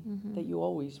person that you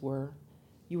always were.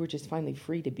 You were just finally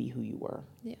free to be who you were.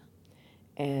 Yeah.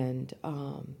 And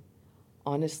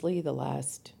honestly, the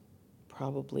last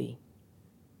probably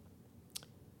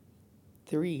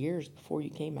 3 years before you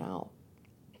came out,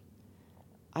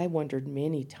 I wondered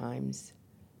many times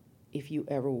if you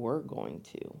ever were going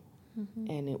to.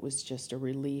 Mm-hmm. And it was just a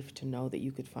relief to know that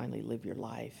you could finally live your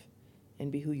life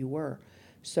and be who you were.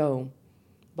 So,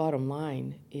 bottom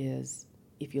line is,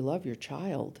 if you love your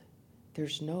child,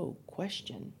 there's no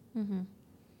question.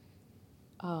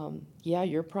 Mm-hmm. Yeah,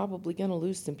 you're probably going to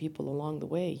lose some people along the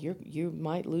way. You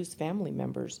might lose family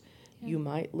members. Yeah. You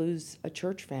might lose a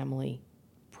church family.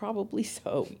 Probably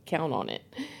so. Count on it.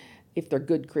 If they're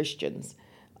good Christians,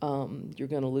 you're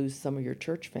going to lose some of your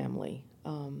church family.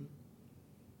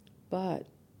 But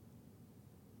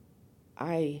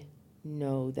I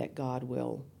know that God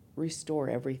will restore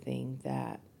everything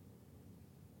that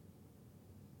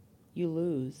you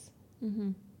lose,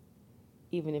 Mm-hmm.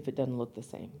 even if it doesn't look the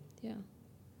same. Yeah.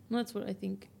 Well, that's what I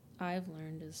think I've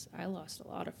learned is I lost a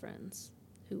lot of friends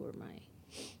who were my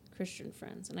Christian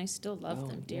friends, and I still love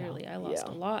them dearly. I lost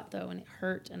a lot, though, and it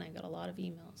hurt, and I got a lot of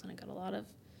emails, and I got a lot of,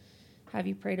 have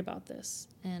you prayed about this?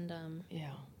 And,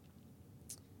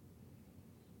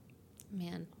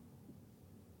 man,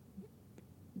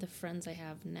 the friends I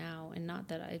have now, and not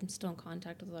that I'm still in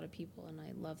contact with a lot of people, and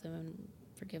I love them and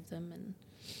forgive them, and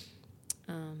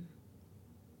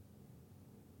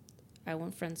I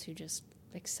want friends who just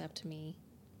accept me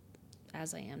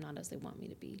as I am, not as they want me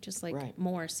to be. Just like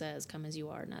Moore says, come as you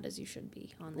are, not as you should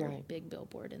be, on their big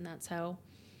billboard. And that's how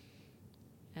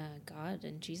God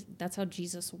and Jesus, that's how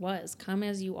Jesus was. Come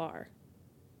as you are.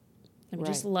 And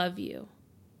just love you.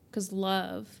 Because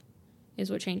love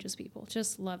is what changes people.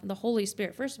 Just love. The Holy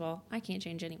Spirit, first of all, I can't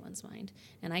change anyone's mind.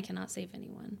 And I cannot save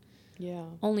anyone. Yeah.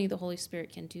 Only the Holy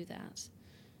Spirit can do that.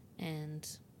 And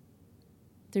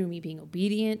through me being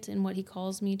obedient in what he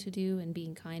calls me to do and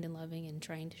being kind and loving and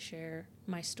trying to share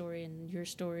my story and your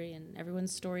story and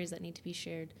everyone's stories that need to be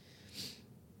shared,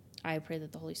 I pray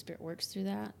that the Holy Spirit works through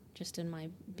that, just in my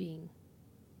being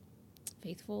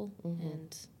faithful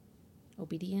and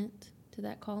obedient to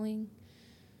that calling.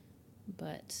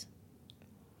 But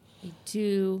I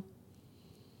do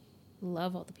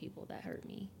love all the people that hurt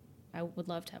me. I would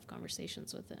love to have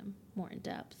conversations with them more in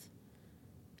depth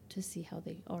to see how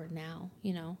they are now,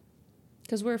 you know,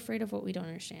 because we're afraid of what we don't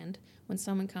understand. When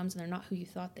someone comes and they're not who you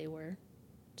thought they were,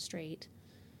 straight,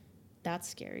 that's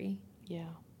scary. Yeah.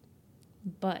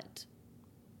 But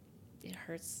it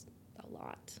hurts a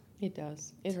lot. It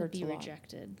does. It hurts a lot. To be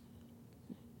rejected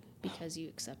because you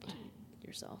accepted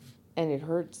yourself. And it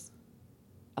hurts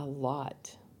a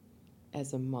lot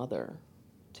as a mother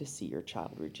to see your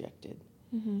child rejected.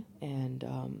 And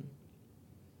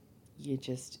you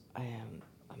just, I'm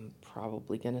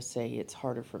probably going to say it's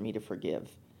harder for me to forgive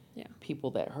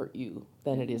people that hurt you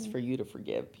than it is for you to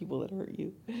forgive people that hurt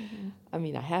you. I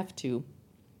mean, I have to.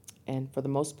 And for the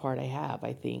most part, I have,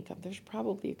 I think. There's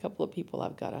probably a couple of people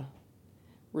I've got to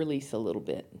release a little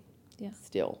bit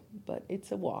still. But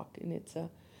it's a walk, and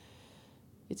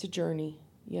it's a journey,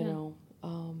 you know.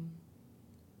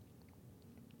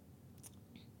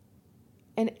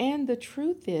 And the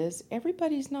truth is,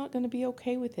 everybody's not going to be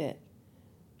okay with it.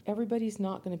 Everybody's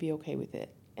not going to be okay with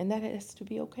it. And that has to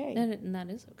be okay. And that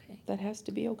is okay. That has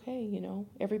to be okay, you know.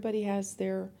 Everybody has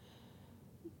their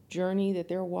journey that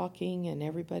they're walking, and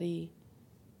everybody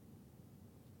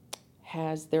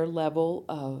has their level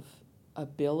of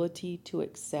ability to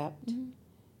accept,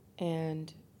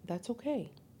 and that's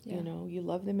okay. Yeah. You know, you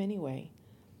love them anyway.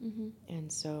 Mm-hmm.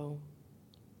 And so,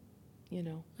 you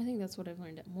know. I think that's what I've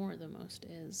learned more the most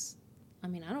is, I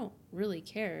mean, I don't really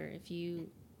care if you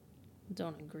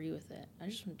don't agree with it. I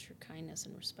just want your kindness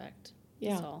and respect.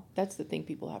 Yeah, That's all. that's the thing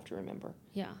people have to remember.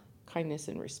 Yeah. Kindness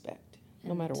and respect,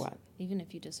 no And matter what. Even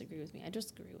if you disagree with me, I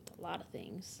disagree with a lot of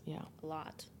things. Yeah. A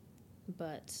lot.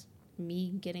 But me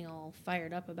getting all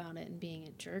fired up about it and being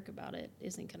a jerk about it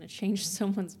isn't going to change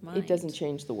someone's mind. It doesn't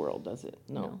change the world, does it?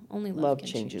 No. Only love can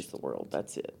changes change the world.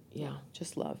 That's it. Yeah,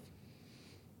 just love.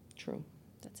 True.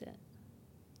 That's it.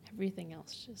 Everything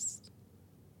else just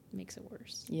makes it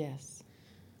worse. Yes.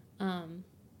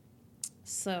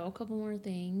 So a couple more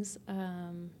things.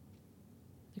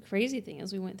 The crazy thing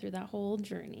is we went through that whole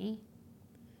journey,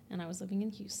 and I was living in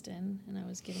Houston, and I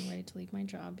was getting ready to leave my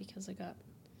job because I got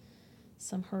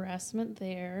some harassment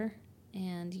there,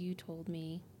 and you told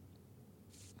me,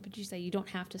 but you say you don't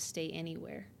have to stay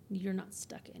anywhere. You're not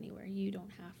stuck anywhere. You don't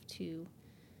have to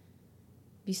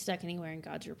be stuck anywhere, and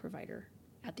God's your provider.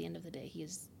 At the end of the day, He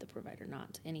is the provider,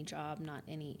 not any job, not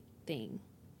anything,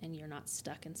 and you're not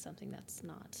stuck in something that's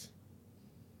not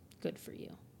good for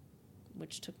you,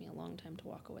 which took me a long time to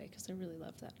walk away because I really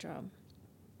loved that job,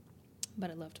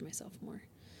 but I loved myself more.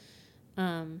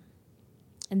 And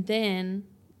then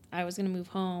I was going to move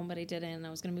home, but I didn't. I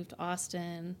was going to move to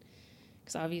Austin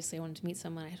because obviously I wanted to meet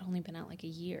someone. I had only been out like a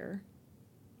year,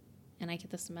 and I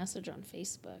get this message on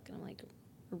Facebook, and I'm like,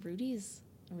 Rudy's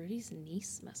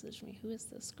niece messaged me. Who is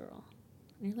this girl?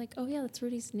 And you're like, oh yeah, that's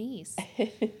Rudy's niece.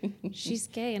 She's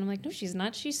gay. And I'm like, no, she's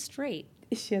not. She's straight.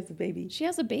 She has a baby. She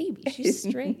has a baby. She's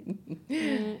straight.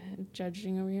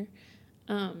 Judging over here.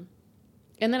 And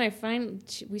then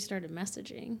we started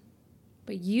messaging,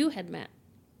 but you had met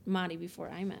Madi before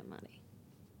I met Madi.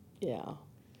 Yeah.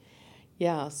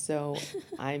 Yeah, so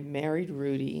I married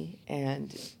Rudy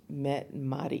and met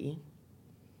Madi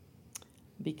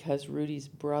because Rudy's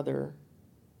brother,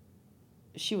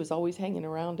 she was always hanging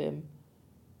around him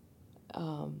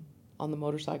on the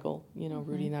motorcycle. You know,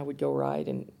 Rudy and I would go ride,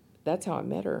 and that's how I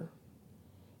met her.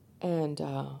 And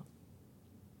so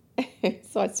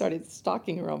I started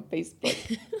stalking her on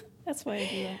Facebook. That's why I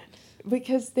do that.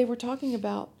 Because they were talking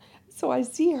about, so I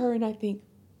see her and I think,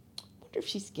 I wonder if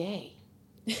she's gay.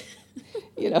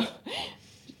 You know,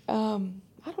 I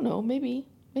don't know, maybe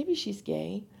she's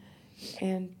gay.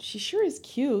 And she sure is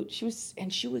cute. She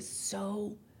was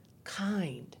so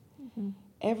kind. Mm-hmm.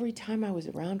 Every time I was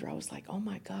around her, I was like, oh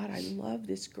my God, I love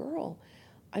this girl.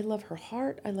 I love her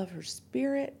heart. I love her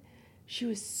spirit. She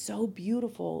was so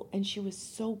beautiful, and she was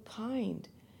so kind.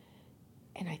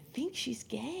 And I think she's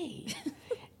gay.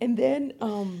 And then,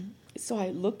 so I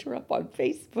looked her up on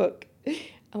Facebook.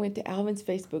 I went to Alvin's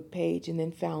Facebook page and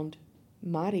then found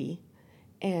Madi,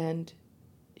 and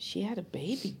she had a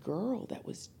baby girl that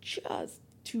was just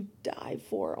to die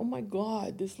for. Oh my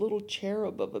God, this little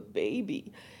cherub of a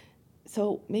baby.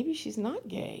 So maybe she's not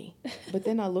gay. But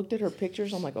then I looked at her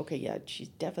pictures. I'm like, okay, yeah, she's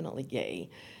definitely gay.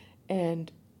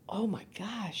 And oh my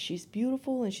gosh, she's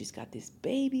beautiful, and she's got this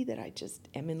baby that I just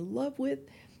am in love with.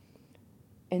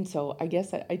 And so I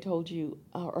guess I told you,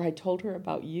 or I told her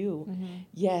about you. Mm-hmm.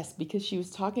 Yes, because she was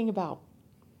talking about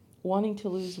wanting to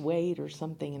lose weight or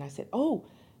something. And I said, oh,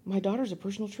 my daughter's a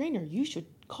personal trainer. You should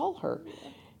call her.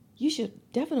 You should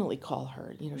definitely call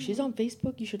her. You know, she's on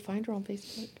Facebook. You should find her on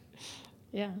Facebook.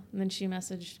 Yeah. And then she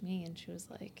messaged me, and she was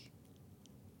like,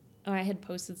 oh, I had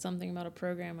posted something about a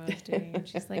program I was doing. And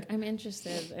she's like, I'm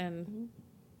interested. And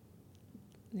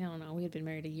I don't know, we had been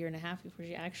married 1.5 years before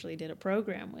she actually did a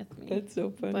program with me. That's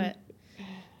so funny. But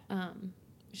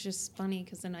it's just funny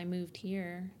because then I moved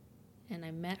here and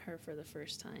I met her for the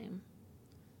first time.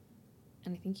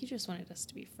 And I think you just wanted us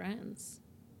to be friends.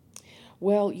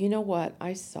 Well, you know what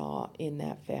I saw in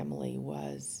that family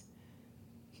was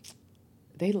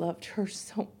they loved her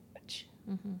so much.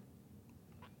 Mm-hmm.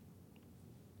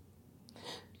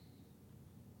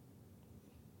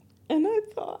 And I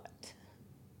thought,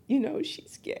 you know,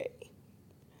 she's gay.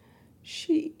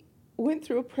 She went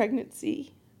through a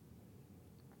pregnancy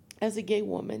as a gay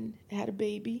woman, had a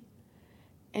baby,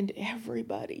 and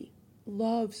everybody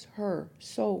loves her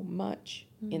so much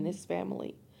in this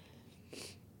family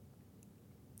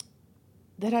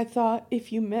that I thought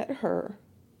if you met her,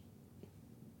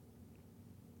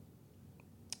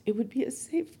 it would be a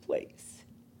safe place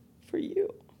for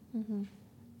you. Mm-hmm.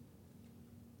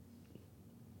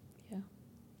 Yeah.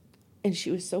 And she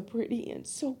was so pretty and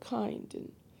so kind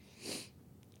and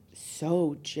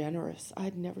so generous.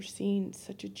 I'd never seen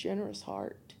such a generous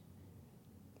heart.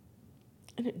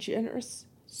 and a generous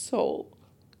soul.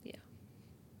 Yeah.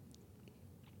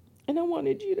 And I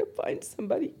wanted you to find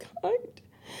somebody kind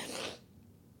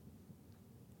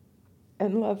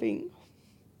and loving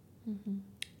Mm-hmm.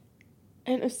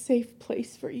 and a safe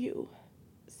place for you.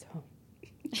 So,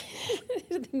 I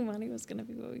didn't think Monty was going to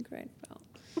be what we cried about.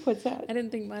 what's that? I didn't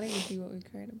think Monty would be what we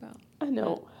cried about. I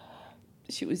know.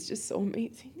 She was just so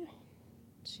amazing.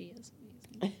 She is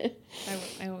amazing.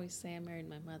 I always say I married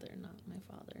my mother, not my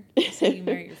father. I say you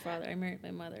married your father. I married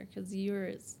my mother because you're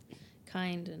as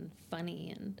kind and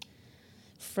funny and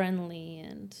friendly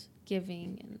and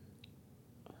giving and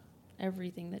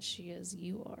everything that she is,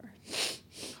 you are.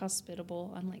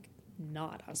 Hospitable. I'm like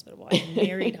not hospitable. I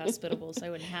married hospitable, so I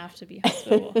wouldn't have to be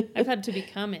hospitable. I've had to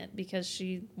become it because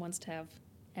she wants to have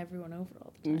everyone over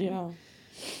all the time. Yeah.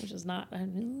 Which is not,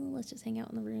 let's just hang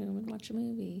out in the room and watch a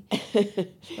movie.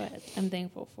 But I'm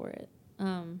thankful for it.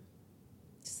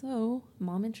 So,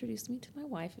 Mom introduced me to my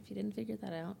wife, if you didn't figure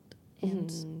that out.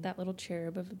 And that little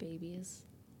cherub of a baby is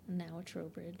now a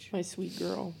Trowbridge. My sweet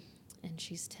girl. And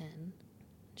she's 10.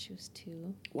 She was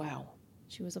 2. Wow.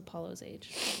 She was Apollo's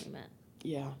age when we met.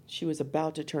 Yeah, she was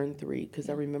about to turn 3 because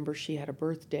I remember she had a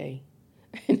birthday.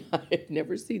 And I had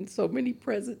never seen so many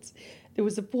presents. There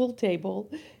was a pool table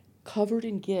covered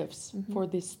in gifts for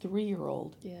this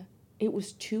 3-year-old. Yeah. It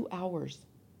was 2 hours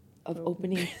of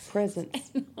opening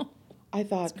presents. I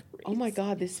thought, oh my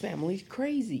God, this family's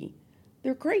crazy.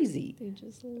 They're crazy. They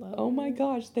just love Oh my her.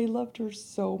 gosh, they loved her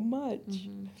so much.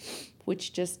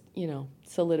 Which just,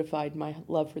 solidified my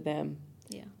love for them.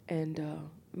 Yeah. And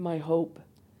my hope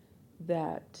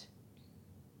that,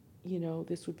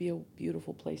 this would be a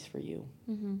beautiful place for you.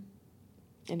 Mm-hmm.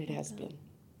 And it has been.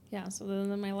 Yeah, so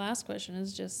then my last question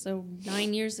is just, so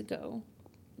 9 years ago,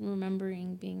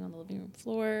 remembering being on the living room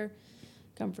floor,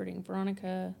 comforting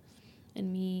Veronica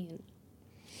and me,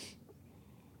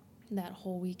 and that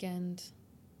whole weekend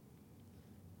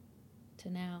to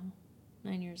now,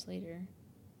 9 years later,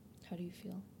 how do you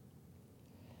feel?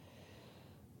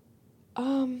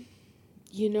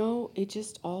 It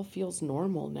just all feels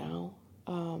normal now.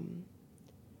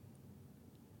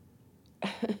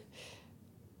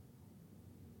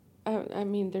 I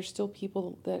mean, there's still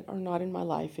people that are not in my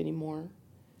life anymore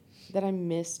that I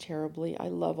miss terribly. I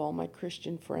love all my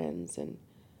Christian friends and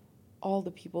all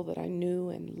the people that I knew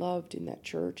and loved in that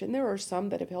church. And there are some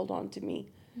that have held on to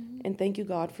me. And thank you,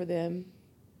 God, for them.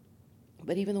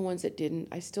 But even the ones that didn't,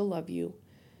 I still love you.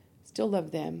 Still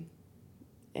love them.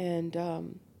 And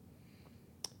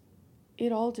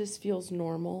it all just feels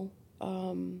normal.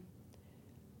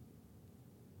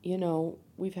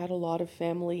 We've had a lot of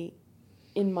family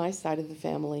in my side of the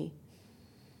family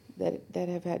that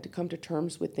have had to come to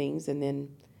terms with things, and then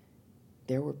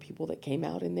there were people that came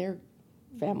out in their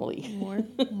family. More.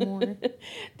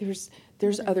 There's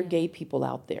other gay people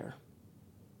out there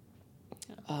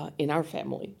in our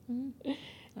family. I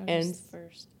was And just the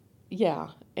first. yeah,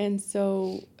 and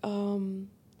so,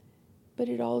 but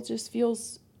it all just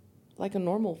feels like a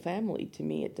normal family to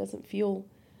me. It doesn't feel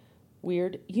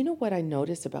weird. You know what I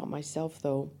notice about myself,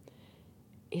 though,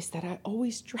 is that I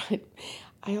always try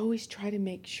to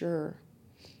make sure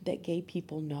that gay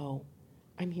people know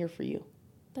I'm here for you.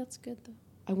 That's good, though.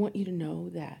 I want you to know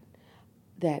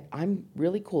that I'm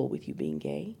really cool with you being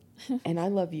gay, and I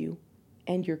love you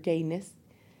and your gayness,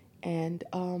 and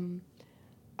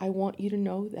I want you to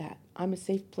know that I'm a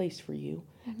safe place for you.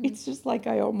 It's just like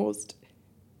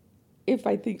if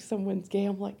I think someone's gay,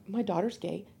 I'm like, my daughter's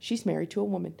gay. She's married to a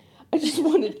woman. I just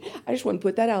want to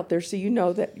put that out there so you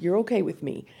know that you're okay with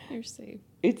me. You're safe.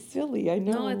 It's silly, I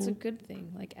know. No, it's a good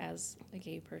thing, like, as a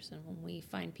gay person, when we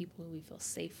find people who we feel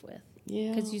safe with. Yeah.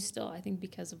 Because you still, I think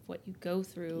because of what you go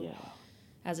through Yeah.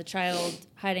 as a child,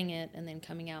 hiding it, and then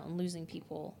coming out and losing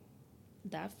people,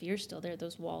 that fear's still there.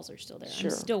 Those walls are still there. Sure.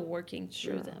 I'm still working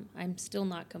through Sure. them. I'm still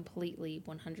not completely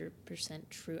 100%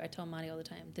 true. I tell Monty all the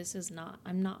time,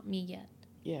 I'm not me yet.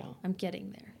 Yeah. I'm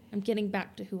getting there. I'm getting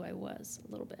back to who I was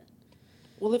a little bit.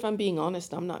 Well, if I'm being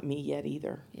honest, I'm not me yet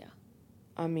either. Yeah.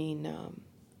 I mean,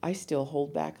 I still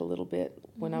hold back a little bit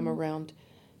when I'm around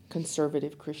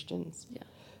conservative Christians. Yeah.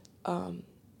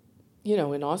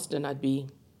 In Austin, I'd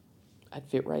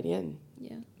fit right in.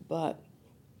 Yeah. But,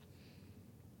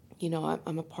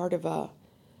 I'm a part of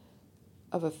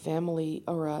a family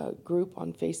or a group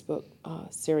on Facebook,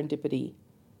 Serendipity.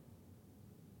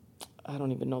 I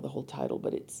don't even know the whole title,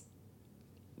 but it's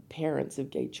parents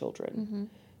of gay children,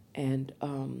 and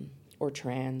or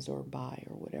trans or bi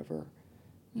or whatever,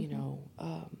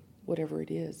 whatever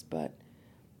it is. But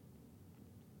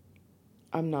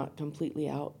I'm not completely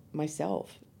out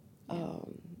myself.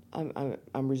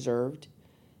 I'm reserved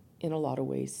in a lot of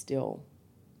ways still,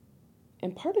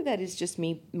 And part of that is just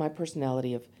me, my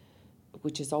personality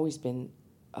which has always been,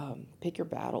 pick your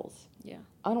battles. Yeah.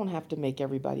 I don't have to make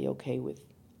everybody okay with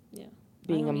Yeah.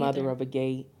 being a don't mother either. of a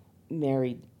gay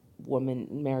married woman,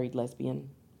 married lesbian.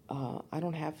 I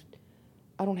don't have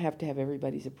to have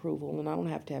everybody's approval, and I don't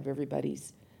have to have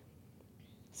everybody's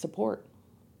support.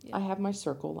 Yeah. I have my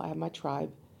circle, I have my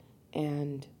tribe,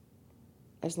 and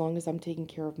as long as I'm taking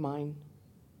care of mine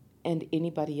and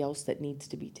anybody else that needs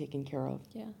to be taken care of,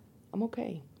 Yeah. I'm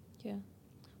okay. Yeah.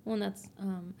 Well, and that's,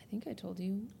 I think I told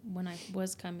you when I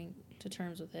was coming to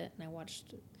terms with it, and I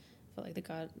watched, felt like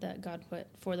that God put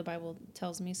For the Bible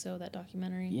Tells Me So, that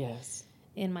documentary. Yes.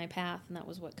 In my path, and that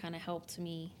was what kind of helped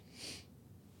me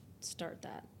start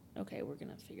that. Okay, we're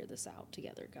gonna figure this out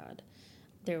together, God.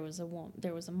 There was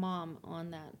a mom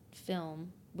on that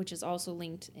film, which is also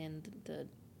linked in the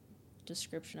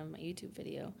description of my YouTube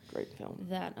video. Great film.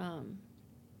 That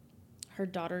her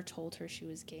daughter told her she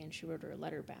was gay, and she wrote her a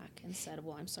letter back and said,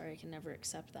 "Well, I'm sorry, I can never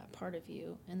accept that part of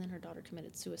you." And then her daughter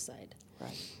committed suicide.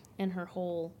 Right. And her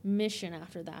whole mission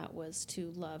after that was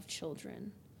to love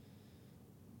children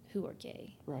who are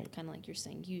gay. Right. Kind of like you're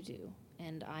saying you do.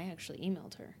 And I actually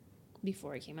emailed her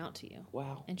before I came out to you.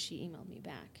 Wow. And she emailed me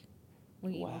back.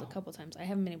 We emailed Wow. a couple times. I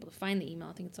haven't been able to find the email.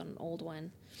 I think it's on an old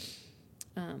one.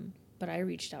 But I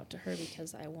reached out to her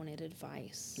because I wanted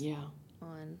advice Yeah.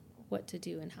 on what to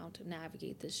do and how to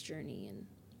navigate this journey.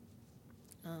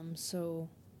 And so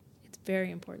it's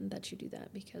very important that you do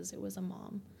that, because it was a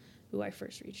mom who I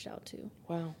first reached out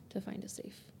Wow. to find a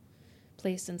safe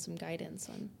place and some guidance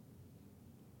on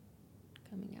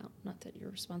coming out. Not that your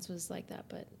response was like that,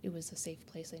 but it was a safe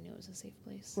place. I knew it was a safe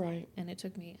place. Right. And it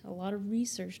took me a lot of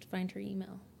research to find her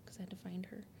email, because I had to find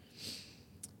her.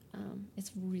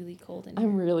 It's really cold in here.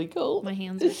 I'm really cold. My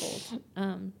hands are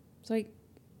cold. So I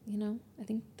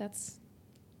think that's...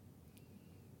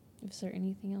 Is there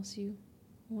anything else you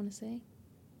want to say?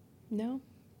 No.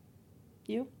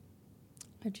 You?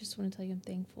 I just want to tell you I'm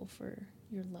thankful for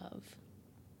your love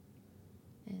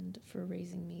and for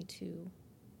raising me to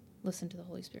listen to the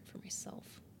Holy Spirit for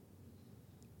myself.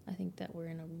 I think that we're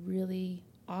in a really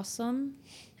awesome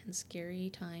and scary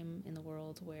time in the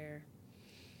world where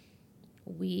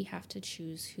we have to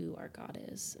choose who our God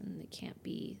is, and it can't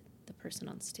be the person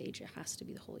on stage. It has to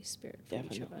be the Holy Spirit for each of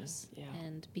Definitely. us. Yeah.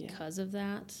 And because of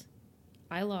that,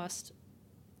 I lost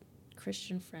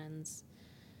Christian friends,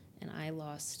 and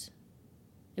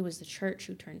it was the church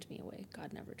who turned me away.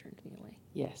 God never turned me away.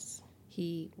 Yes.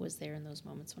 He was there in those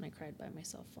moments when I cried by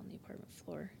myself on the apartment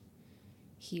floor.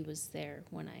 He was there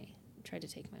when I tried to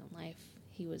take my own life.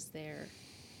 He was there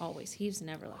always. He's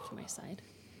never left my side.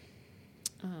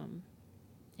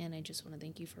 And I just want to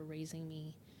thank you for raising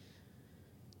me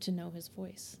to know his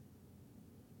voice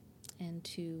and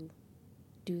to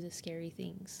do the scary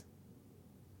things.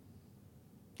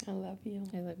 I love you.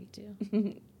 I love you too.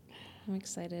 I'm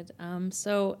excited.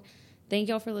 So thank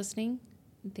y'all for listening.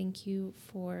 Thank you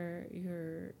for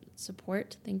your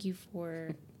support. Thank you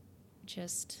for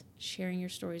just sharing your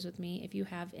stories with me. If you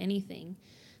have anything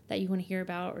that you want to hear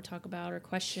about or talk about or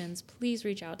questions, please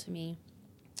reach out to me.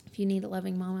 If you need a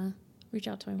loving mama, reach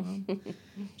out to my mom.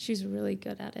 She's really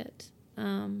good at it.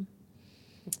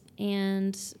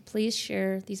 And please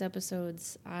share these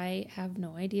episodes. I have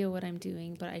no idea what I'm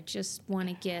doing, but I just want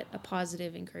to get a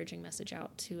positive, encouraging message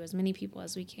out to as many people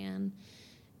as we can.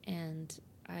 And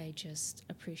I just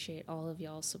appreciate all of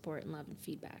y'all's support and love and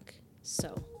feedback.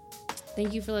 So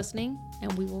thank you for listening,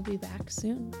 and we will be back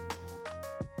soon.